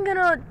probably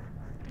gonna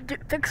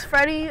fix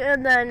Freddy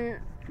and then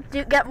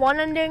get one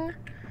ending.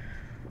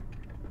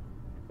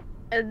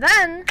 And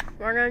then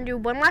we're gonna do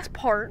one last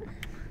part.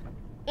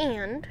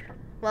 And,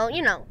 well,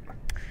 you know.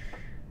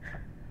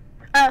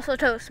 So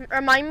Toast,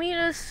 remind me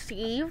to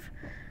save.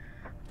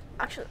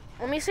 Actually,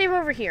 let me save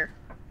over here.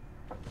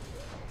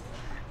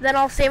 Then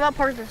I'll save up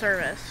parts and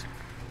service.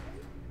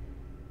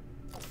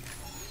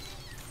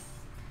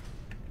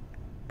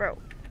 Bro.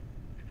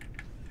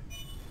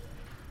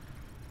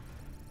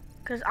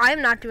 Because I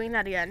am not doing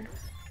that again.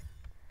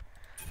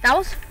 That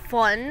was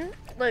fun.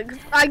 Like,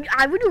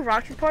 I would do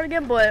Roxy's part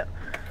again, but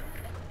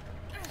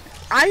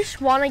I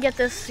just want to get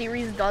this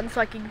series done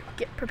so I can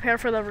get prepared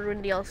for the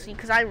Ruin DLC,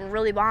 because I'm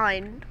really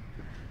behind.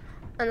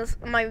 And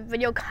my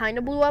video kind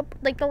of blew up,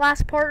 like the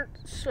last part,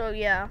 so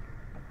yeah.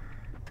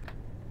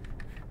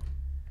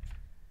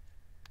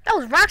 That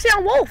was Roxy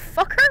on Wolf,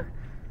 fuck her.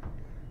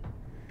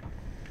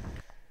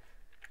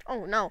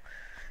 Oh no.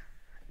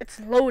 It's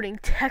loading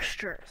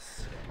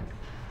textures.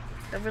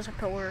 The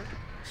Visitor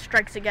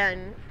strikes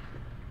again.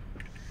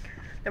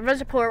 The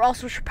Visitor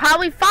also should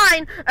probably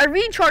find a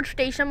recharge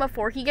station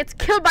before he gets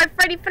killed by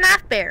Freddy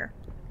FNAF Bear.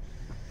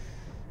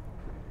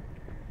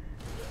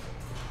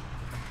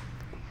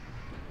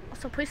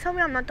 Also, please tell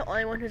me I'm not the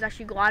only one who's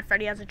actually glad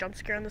Freddy has a jump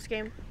scare in this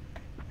game.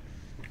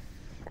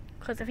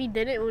 Because if he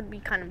didn't, it would be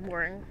kind of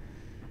boring.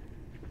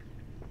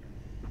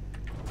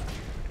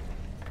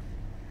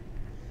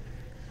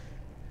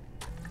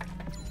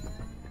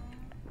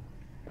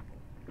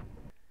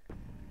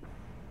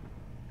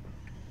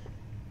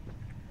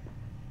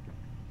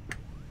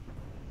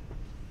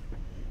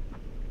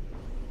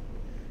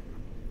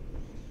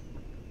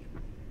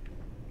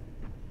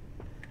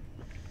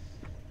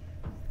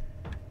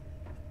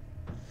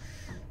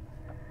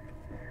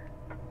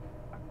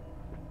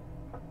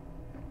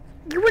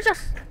 You were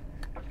just...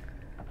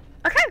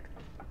 Okay.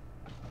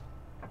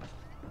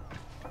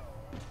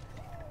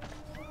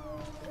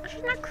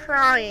 She's not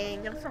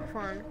crying. That's not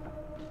fun.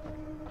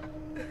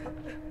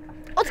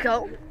 Let's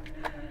go.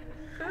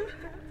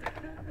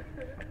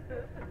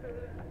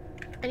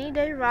 Any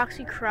day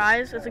Roxy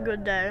cries is a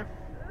good day.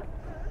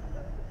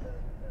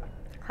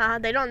 Haha,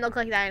 they don't look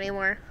like that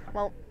anymore.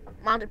 Well,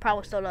 Monty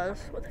probably still does,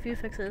 with a few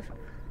fixes.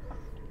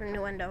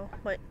 Innuendo.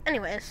 But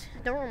anyways,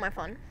 don't ruin my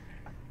fun.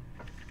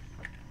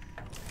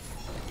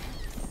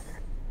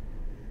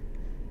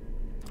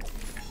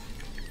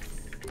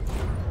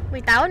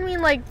 Wait, that would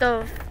mean like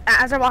the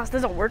Azar boss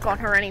doesn't work on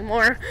her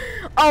anymore.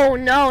 Oh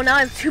no, now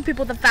I have two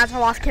people the Azar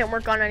boss can't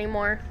work on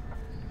anymore.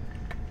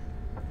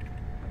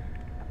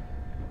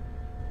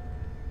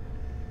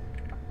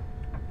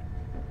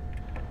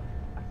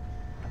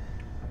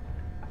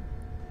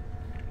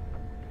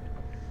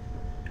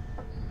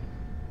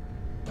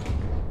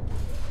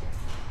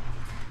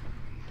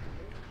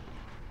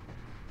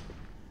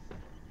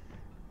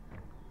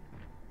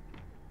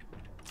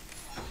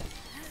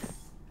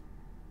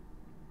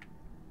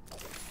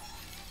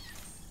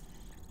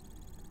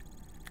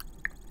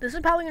 This is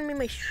probably gonna be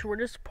my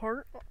shortest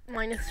part,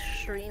 minus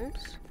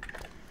streams.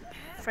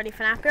 Freddy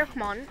FNAF Bear,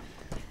 come on.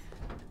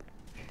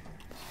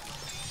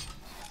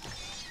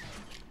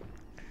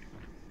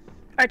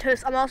 Alright,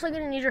 Toast, I'm also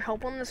gonna need your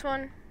help on this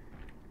one.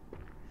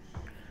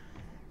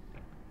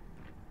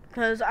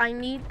 Because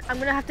I'm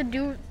gonna have to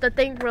do the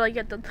thing where like, you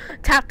have to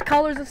tap the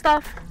colors and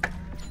stuff.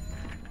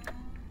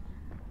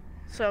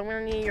 So I'm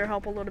gonna need your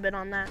help a little bit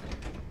on that.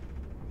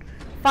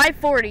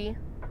 540.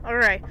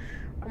 Alright,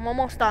 I'm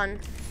almost done.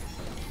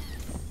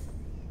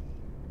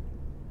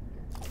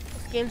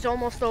 Game's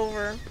almost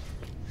over.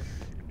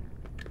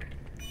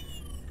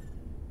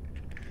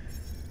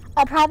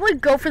 I'll probably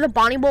go for the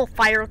Bonnie Bowl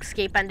fire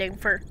escape ending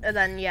and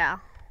then yeah.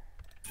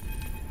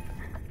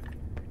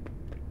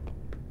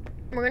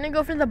 We're gonna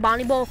go for the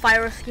Bonnie Bowl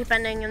fire escape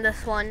ending in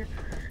this one,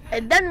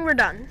 and then we're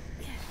done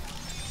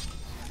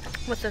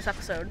with this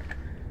episode.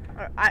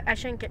 I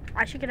should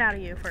get out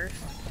of you first.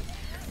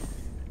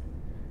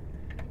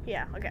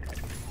 Yeah, okay.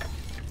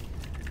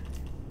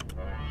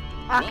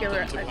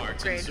 Ocular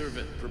upgrade.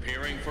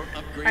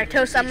 Alright,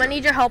 Toast, I'm gonna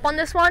need your help on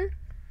this one.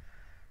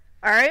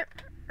 Alright?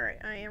 Alright,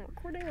 I am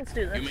recording. Let's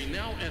do this. You may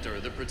now enter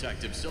the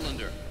protective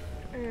cylinder.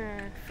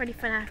 Freddy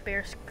FNAF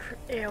Bear's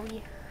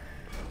AoE.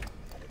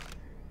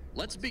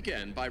 Let's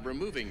begin by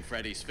removing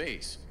Freddy's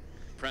face.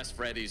 Press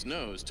Freddy's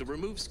nose to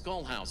remove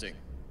skull housing.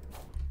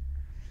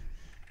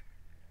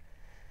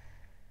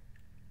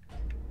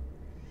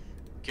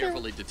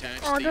 Carefully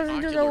detach oh, it the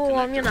doesn't do the ocular little,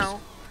 connectors. you know.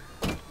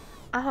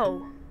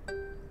 Oh.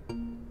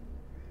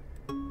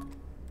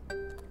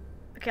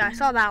 Okay, I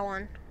saw that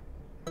one.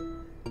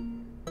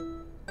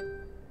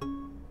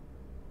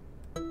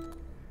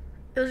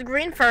 It was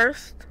green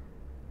first.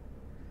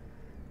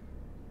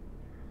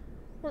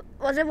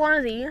 Was it one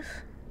of these?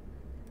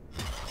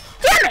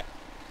 Damn it!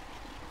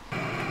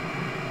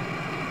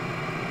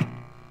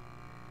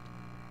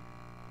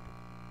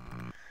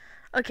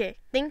 Okay,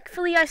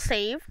 thankfully I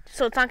saved,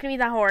 so it's not gonna be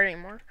that hard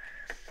anymore.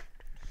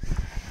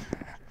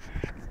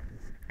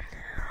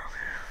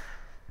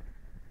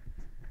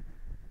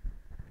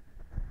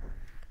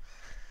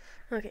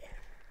 Okay.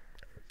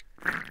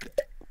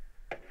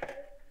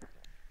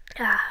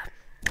 Ah,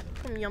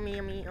 yummy,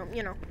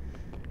 you know,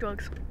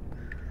 drugs.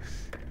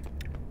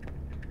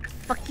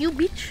 Fuck you,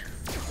 bitch.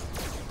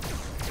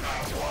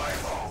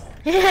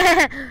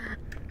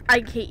 I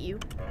hate you.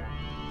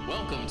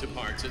 Welcome to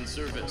Parts and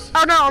Service.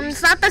 Oh no,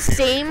 it's not the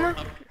same.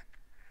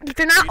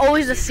 They're not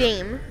always the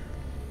same.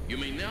 You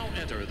may now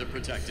enter the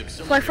protective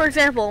cylinder. Like for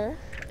example,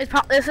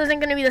 this isn't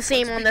gonna be the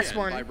same on this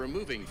one. By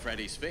removing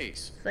Freddy's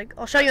face. Like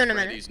I'll show you in a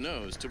minute. Freddy's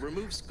nose to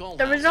remove skull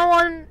The original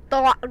one,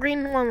 the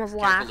green one was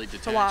last. Carefully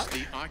It's a lot.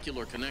 detach the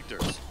ocular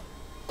connectors.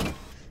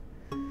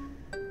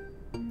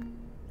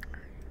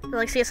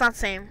 Like, see, it's not the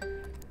same.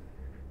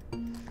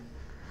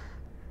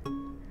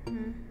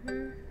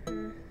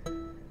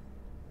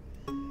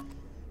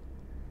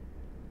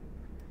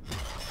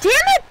 Damn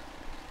it!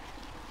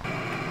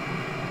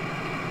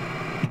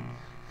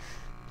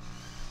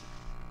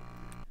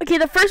 Okay,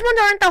 the first ones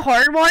aren't the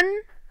hard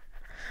one.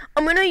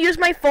 I'm gonna use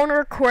my phone to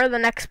record the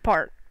next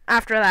part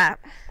after that.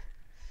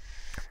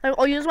 Like,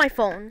 I'll use my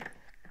phone.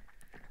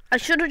 I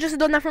should have just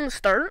done that from the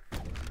start.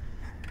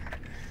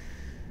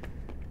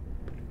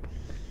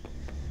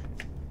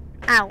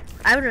 Ow,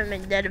 I would have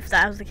been dead if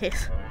that was the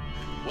case.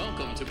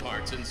 Welcome to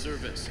Parts and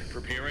Service.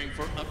 Preparing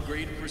for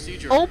upgrade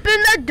procedure. Open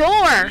the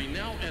door! You may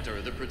now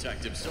enter the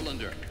protective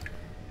cylinder.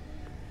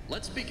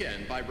 Let's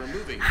begin by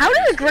removing. How did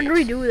Freddy's Gregory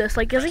face. do this?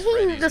 Like, isn't Press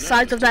he Freddy's the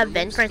size nose of to that remove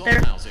vent right skull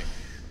there? housing.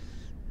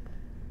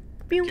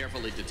 Pew.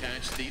 Carefully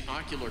detach the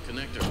ocular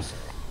connectors.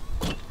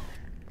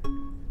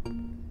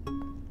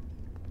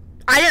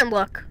 I didn't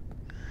look.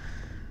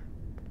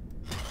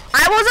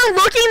 I wasn't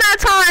looking that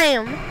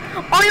time!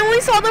 I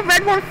only saw the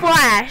red one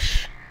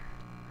flash.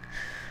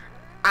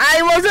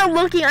 I wasn't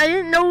looking. I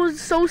didn't know it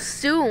was so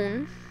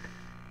soon.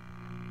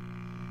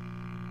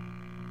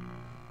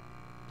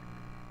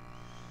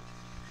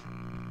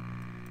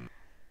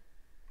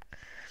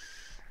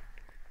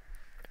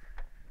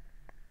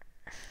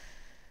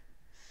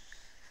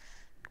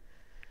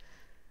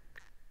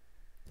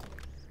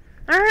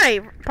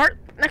 Alright,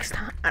 next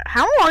time.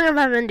 How long have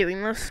I been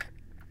doing this?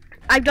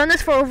 I've done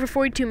this for over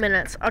 42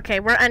 minutes.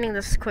 Okay, we're ending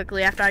this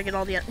quickly after I get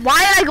all the... Why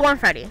did I go on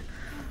Freddy?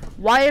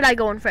 Why did I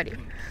go on Freddy?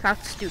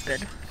 That's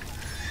stupid.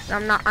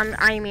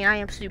 I mean, I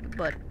am stupid,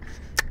 but...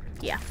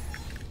 Yeah.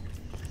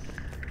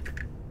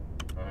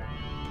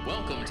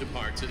 Welcome to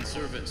Parts and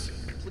Service.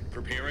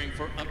 Preparing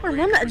for Or upgrade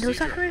one that procedure.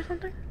 does that or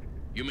something?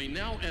 You may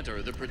now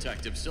enter the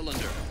protective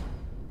cylinder.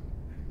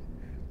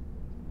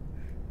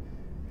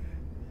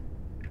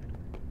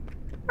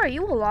 Are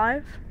you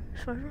alive?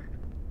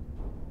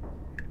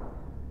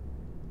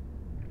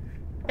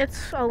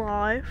 It's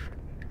alive.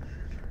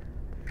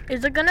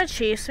 Is it gonna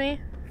chase me?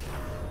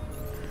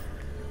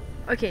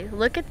 Okay,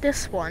 look at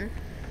this one.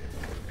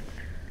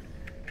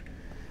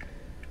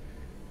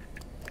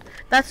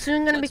 That's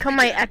soon gonna become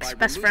my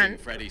ex-best friend.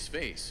 Freddy's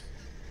face.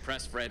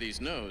 Press Freddy's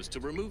nose to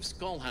remove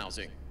skull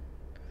housing.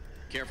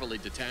 Carefully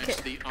detach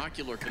the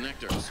ocular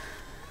connectors.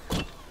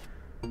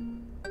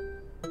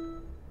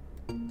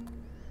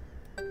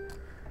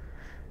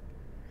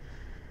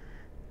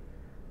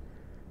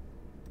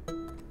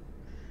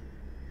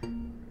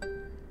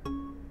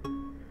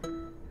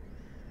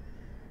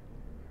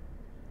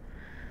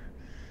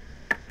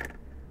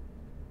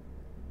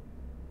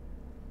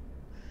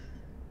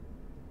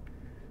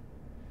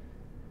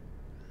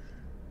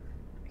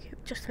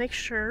 Just make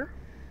sure.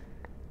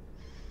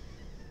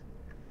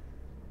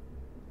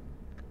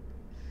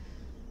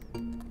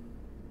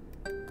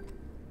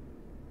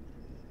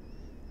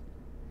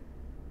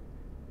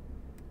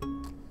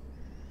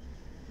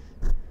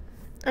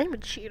 I'm a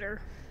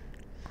cheater.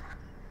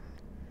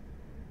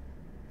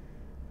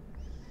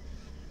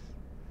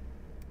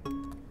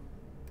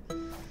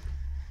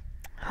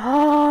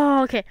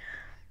 Oh, okay.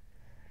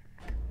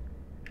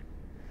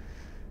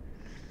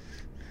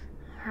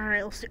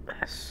 Alright, let's do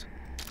this.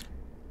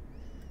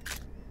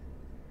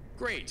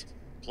 Great.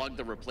 Plug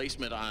the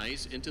replacement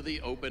eyes into the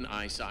open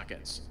eye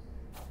sockets.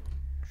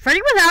 Freddy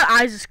without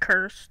eyes is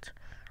cursed.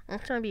 I'm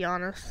just gonna be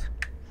honest.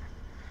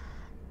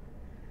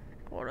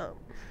 Hold up.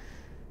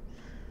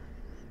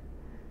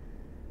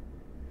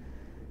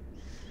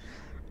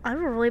 I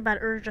have a really bad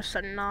urge just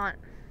to not.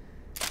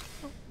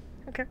 Oh,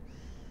 okay.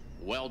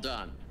 Well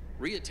done.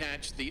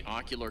 Reattach the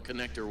ocular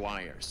connector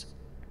wires.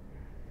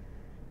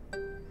 I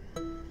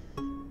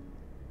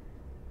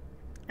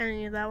didn't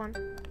need that one.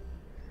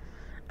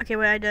 Okay,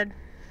 wait, I did.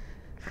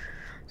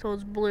 So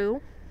it's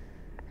blue.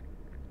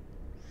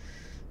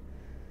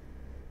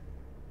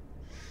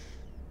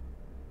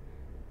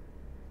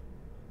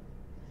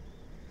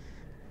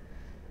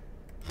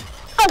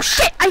 Oh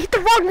shit! I hit the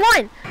wrong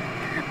one!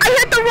 I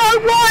hit the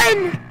wrong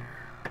one!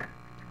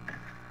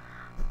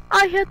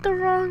 I hit the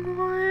wrong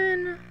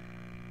one.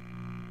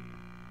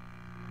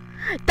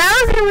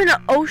 That wasn't even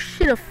an oh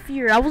shit of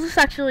fear. I was just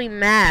actually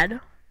mad.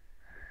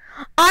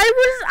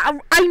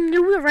 I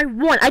knew the right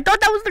one. I thought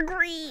that was the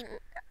green.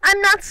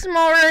 I'm not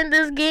smarter in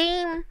this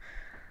game.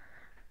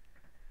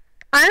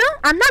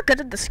 I'm not good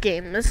at this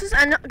game.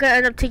 I'm not gonna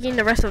end up taking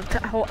the rest of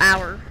the whole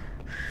hour.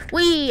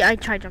 I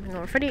tried jumping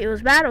over Freddy. It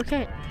was bad.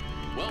 Okay.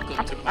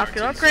 Welcome to I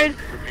feel upgrade.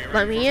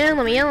 Let me in,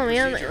 let me in, let me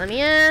in, let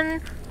me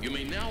in. You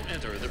may now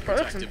enter the Bro,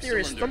 that's some protective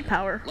serious cylinder. thumb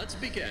power. Let's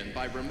begin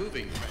by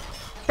removing.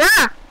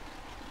 Ah!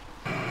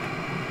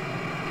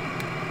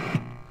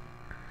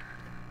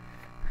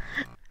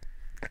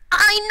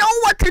 I know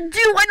what to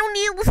do. I don't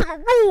need to listen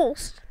to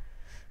rules.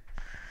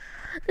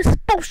 This is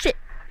bullshit.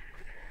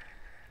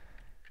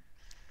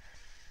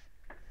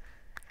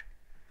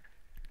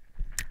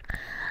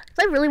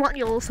 I really want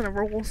you to listen to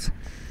rules.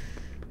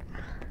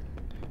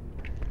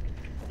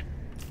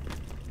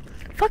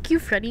 Fuck you,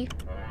 Freddy.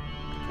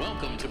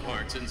 Welcome to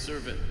Parts and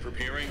Service.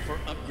 Preparing for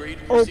upgrade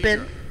Open.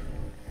 procedure.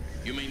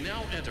 You may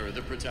now enter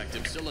the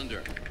protective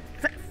cylinder.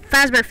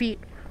 Fazbear feet.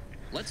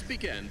 Let's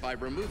begin by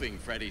removing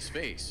Freddy's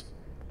face.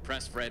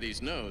 Press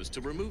Freddy's nose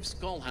to remove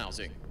skull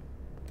housing.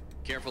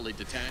 Carefully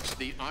detach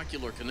the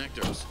ocular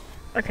connectors.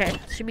 Okay,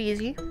 should be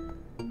easy.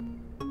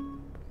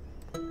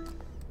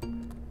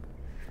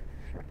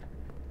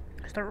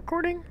 Start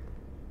recording.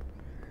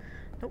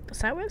 Nope, the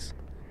sideways.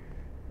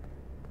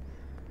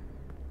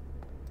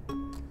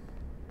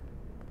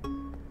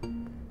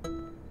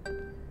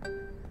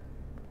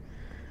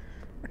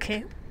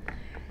 Okay.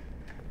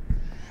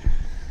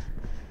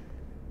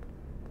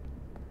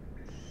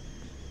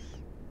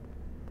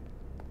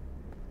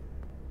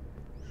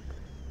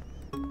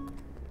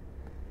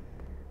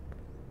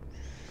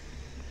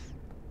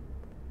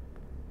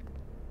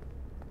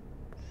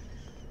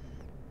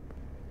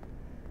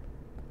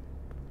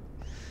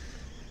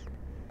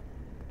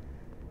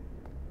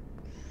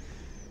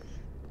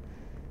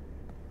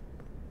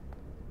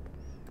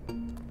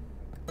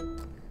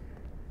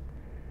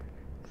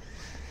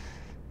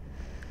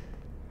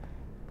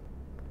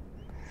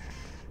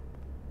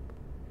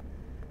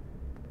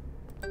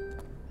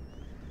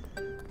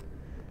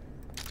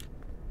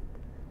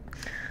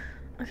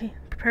 Okay,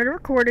 prepare to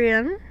record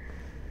again.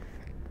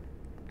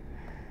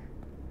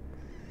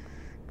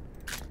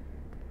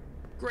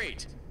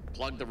 Great.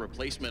 Plug the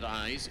replacement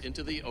eyes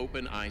into the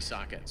open eye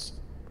sockets.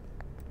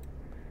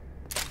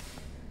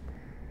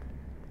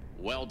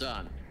 Well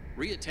done.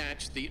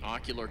 Reattach the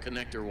ocular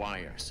connector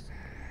wires.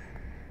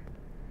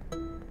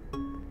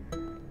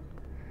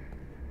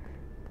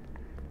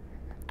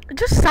 It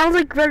just sounds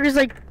like Gregor's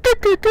like doo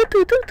doo doo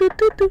doo doo doo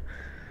doo doo.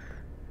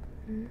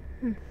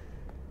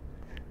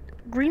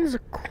 Green is a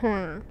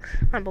corn,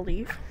 I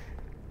believe.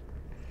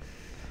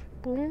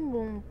 Boom,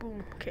 boom,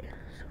 boom. Okay.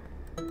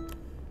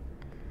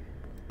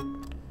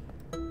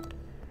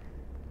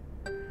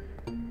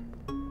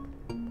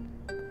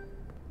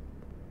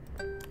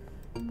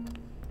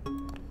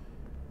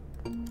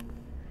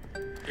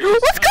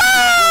 Let's go!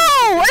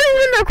 I didn't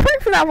even know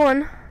quick for that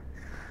one.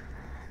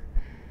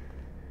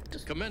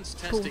 Commence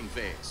testing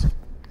phase.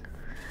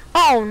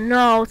 Oh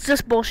no, it's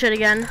just bullshit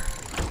again.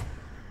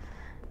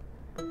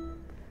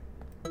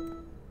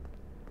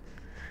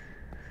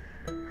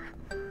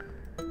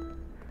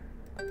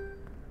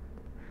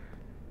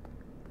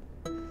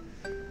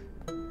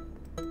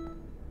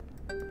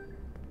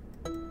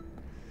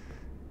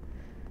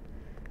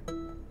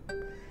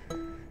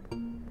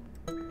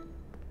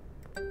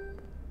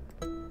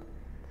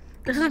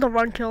 This is the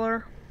run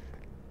killer.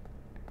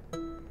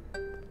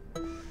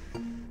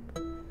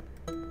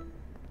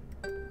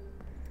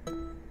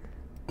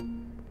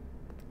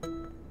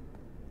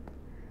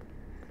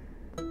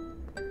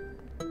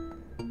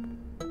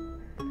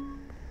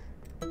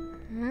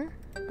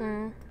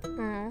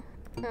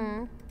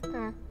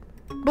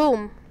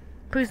 Boom.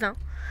 Please no.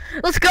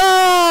 Let's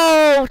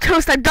go!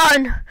 Toast, I'm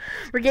done.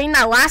 We're getting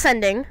that last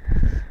ending.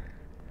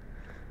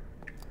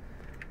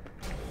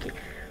 Okay.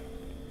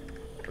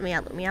 Let me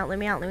out, let me out, let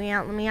me out, let me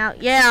out, let me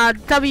out. Yeah,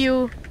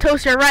 W.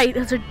 Toast, you're right.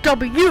 It's a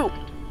W.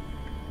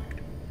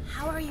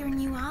 How are your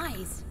new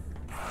eyes?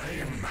 I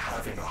am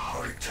having a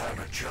hard time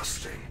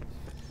adjusting.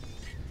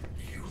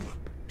 You look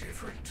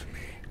different to me.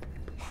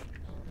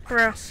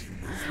 Bro.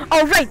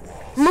 Oh, right.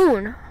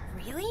 Moon.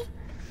 Really?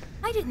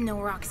 I didn't know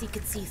Roxy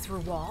could see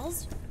through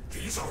walls.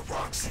 These are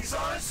Roxy's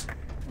eyes?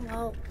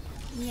 Well,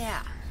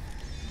 yeah.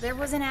 There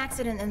was an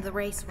accident in the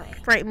raceway.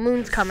 Right,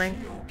 Moon's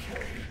coming.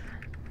 Okay.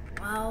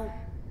 Well,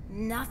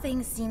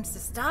 nothing seems to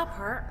stop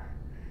her.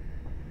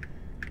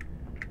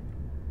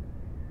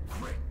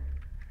 Quick.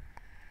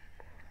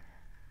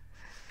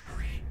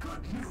 Hurry,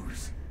 good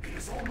news. It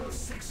is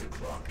almost 6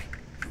 o'clock.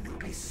 You will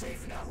be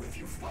safe now if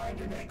you find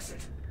an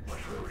exit. But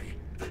hurry,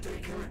 the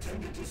daycare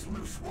attendant is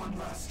loose one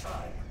last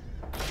time.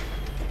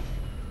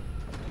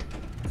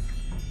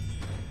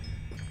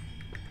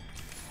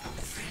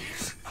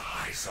 These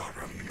eyes are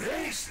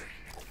amazing.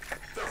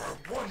 There are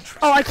wondrous.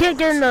 Oh, I can't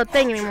get in the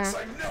thing anymore.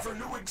 I never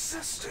knew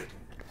existed.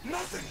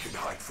 Nothing can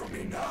hide from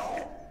me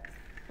now.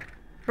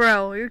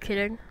 Bro, you're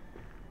kidding.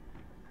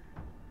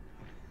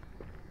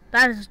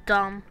 That is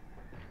dumb.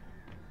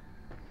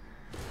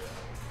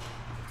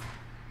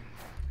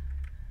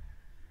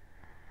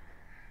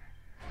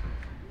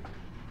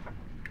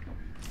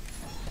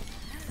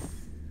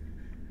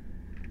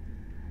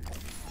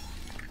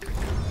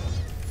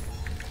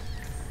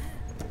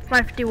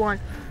 $5.51.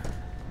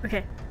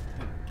 Okay.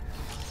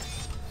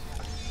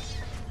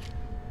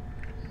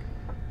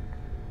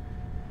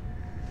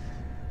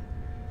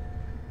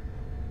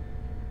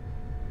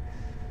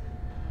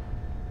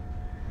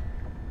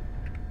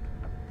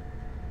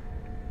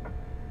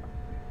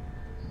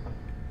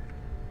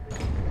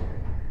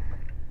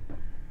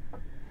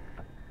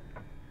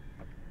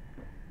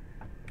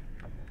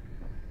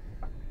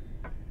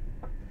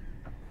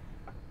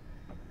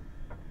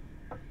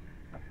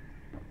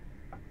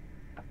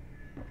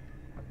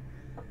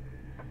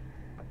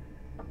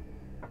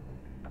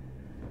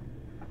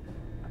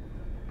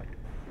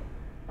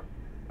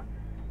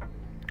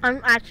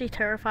 I'm actually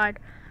terrified.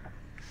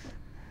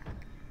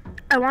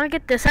 I want to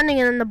get this ending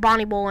and then the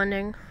Bonnie Bowl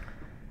ending.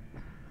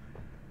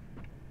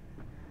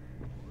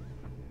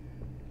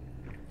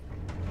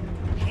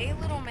 Hey,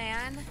 little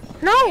man.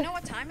 No! You know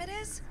what time it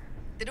is?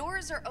 The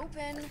doors are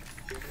open.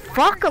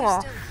 Fuck Why are you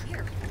off. still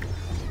here?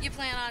 You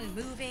plan on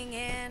moving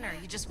in, or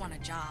you just want a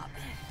job?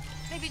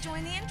 Maybe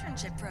join the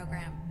internship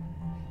program.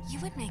 You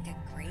would make a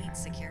great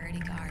security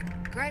guard.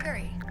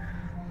 Gregory,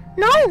 I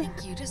No!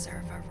 think you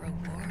deserve a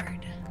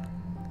reward.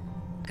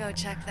 Go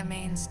check the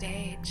main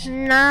stage.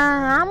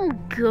 Nah, I'm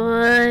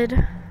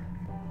good.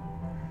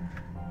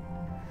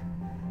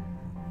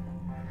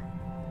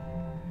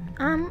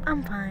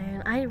 I'm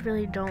fine. I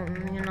really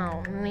don't,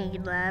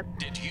 need that.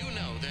 Did you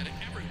know that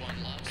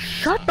everyone loves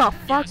Shut the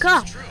fuck yes,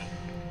 up. It's true.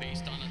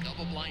 Based on a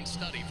double-blind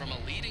study from a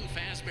leading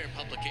fazbear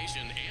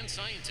publication and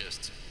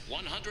scientists,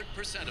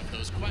 100% of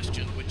those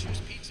questioned would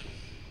choose pizza.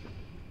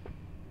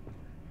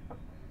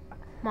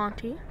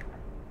 Monty.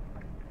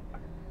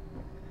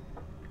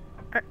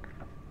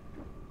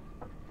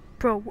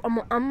 Bro,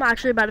 I'm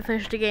actually about to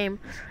finish the game.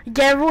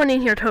 Get everyone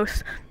in here,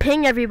 Toast.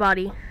 Ping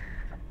everybody.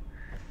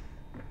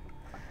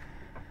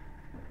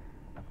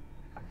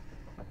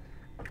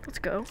 Let's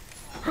go.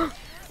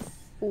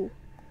 Ooh.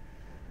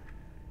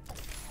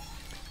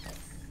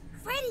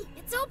 Freddy,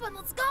 it's open.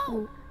 Let's go.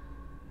 Ooh.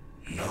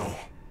 No.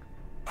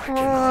 I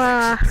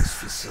cannot exit this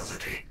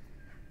facility.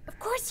 Of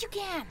course you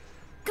can.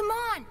 Come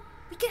on.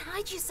 We can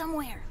hide you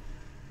somewhere.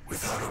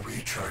 Without a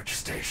recharge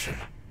station,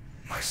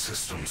 my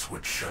systems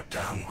would shut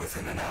down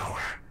within an hour.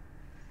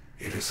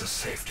 It is a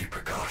safety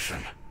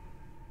precaution.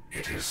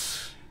 It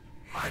is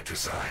my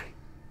design.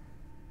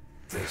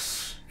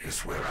 This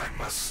is where I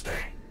must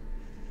stay.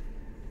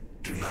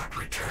 Do not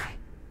return.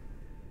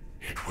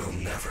 It will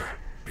never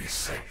be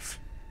safe.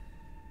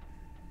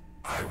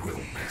 I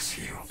will miss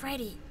you.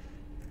 Freddy,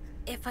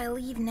 if I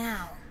leave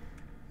now,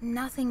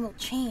 nothing will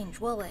change,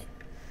 will it?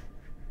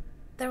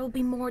 There will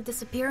be more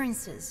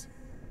disappearances.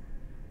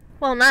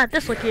 Well, not at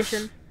this Yes,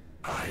 location.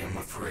 I am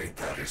afraid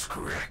that is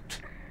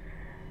correct.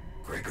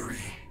 Gregory,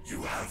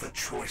 you have a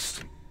choice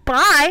to...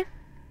 Bye.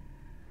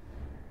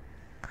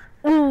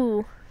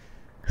 Ooh.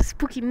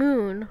 Spooky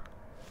moon.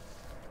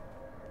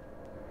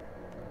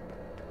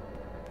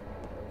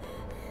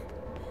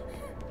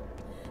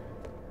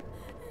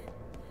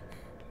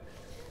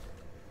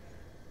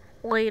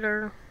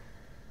 Later.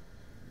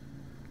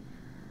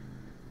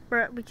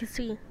 Right, we can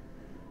see.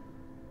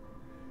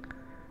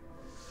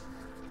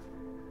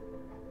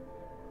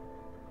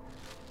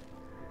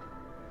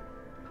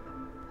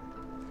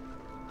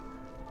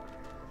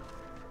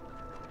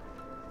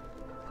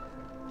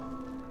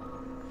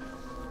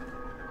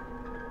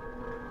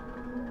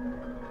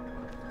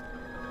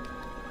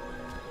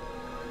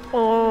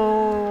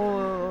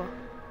 Oh.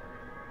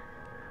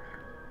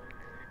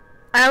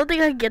 I don't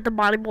think I can get the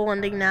body bowl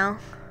ending now.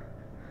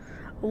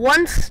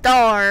 1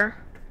 star.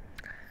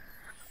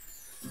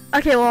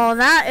 Okay, well,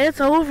 that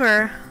is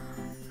over.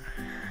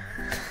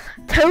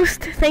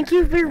 Toast, thank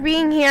you for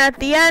being here at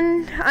the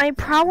end. I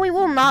probably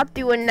will not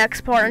do a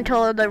next part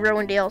until the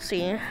Ruin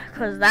DLC.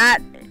 Because that...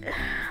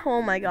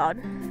 Oh my god.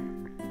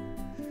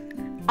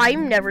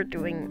 I'm never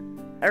doing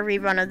a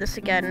rerun of this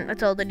again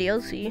until the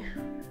DLC.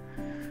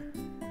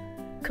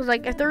 Because,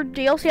 like, if their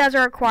DLC has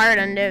a required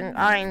ending,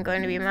 I am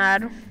going to be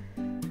mad.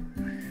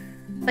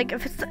 Like,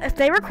 if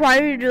they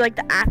require you to do, like,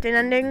 the acting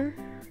ending,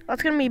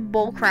 that's gonna be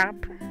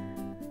bullcrap.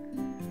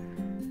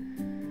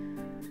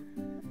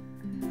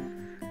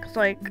 Cause,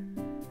 like,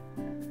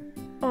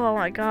 oh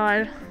my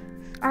god.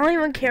 I don't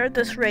even care at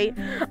this rate.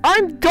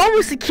 I'm done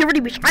with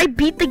security, bitch. I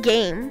beat the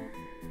game.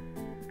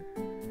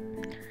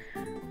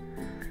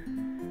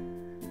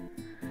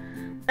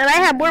 And I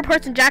have more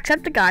points than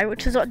Jacksepticeye,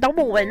 which is a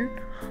double win.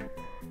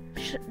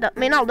 That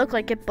may not look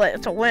like it, but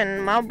it's a win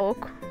in my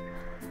book.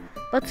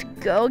 Let's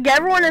go. Get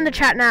everyone in the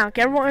chat now.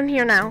 Get everyone in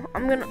here now.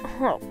 I'm gonna...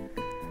 Oh.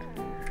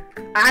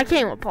 I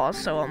can't even pause,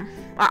 so,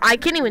 I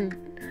can't even...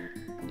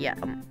 Yeah,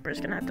 we're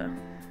just gonna have to...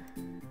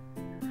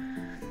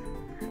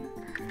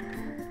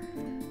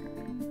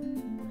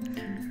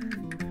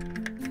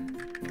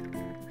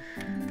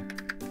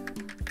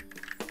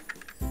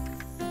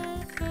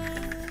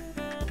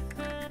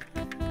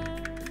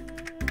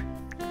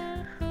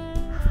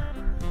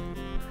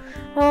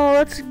 Oh,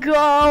 let's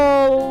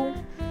go!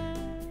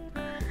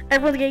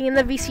 Everyone's getting in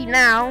the VC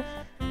now.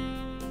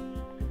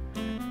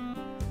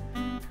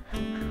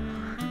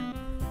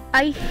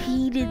 I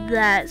hated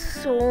that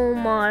so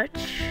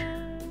much.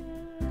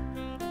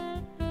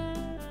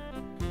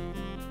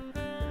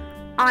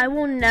 I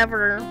will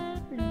never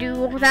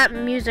do that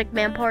Music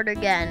Man part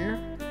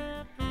again.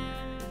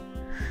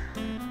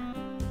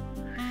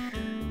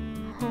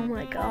 Oh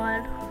my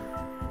god.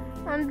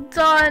 I'm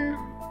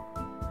done.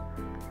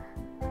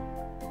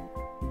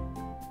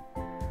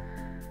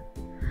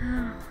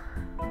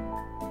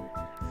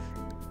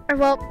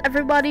 Well,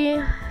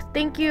 everybody,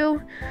 thank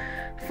you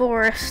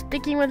for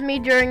sticking with me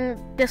during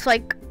this,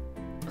 like,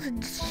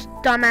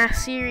 dumbass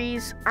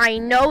series. I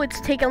know it's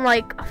taken,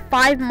 like,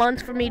 5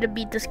 months for me to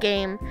beat this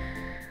game.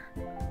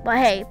 But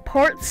hey,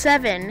 Part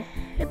 7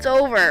 it's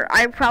over.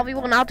 I probably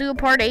will not do a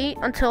part 8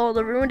 until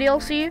the Ruin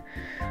DLC.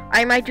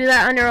 I might do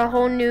that under a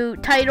whole new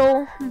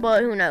title,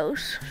 but who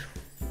knows.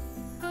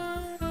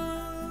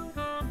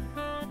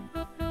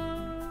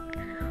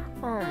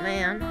 Oh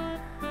man.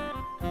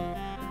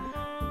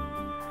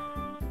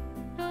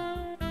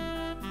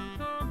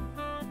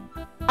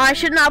 I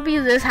should not be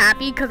this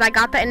happy because I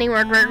got the ending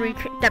where Red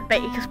that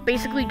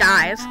basically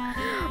dies.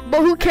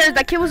 But who cares?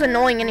 That kid was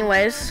annoying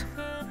anyways.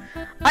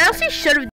 I also should have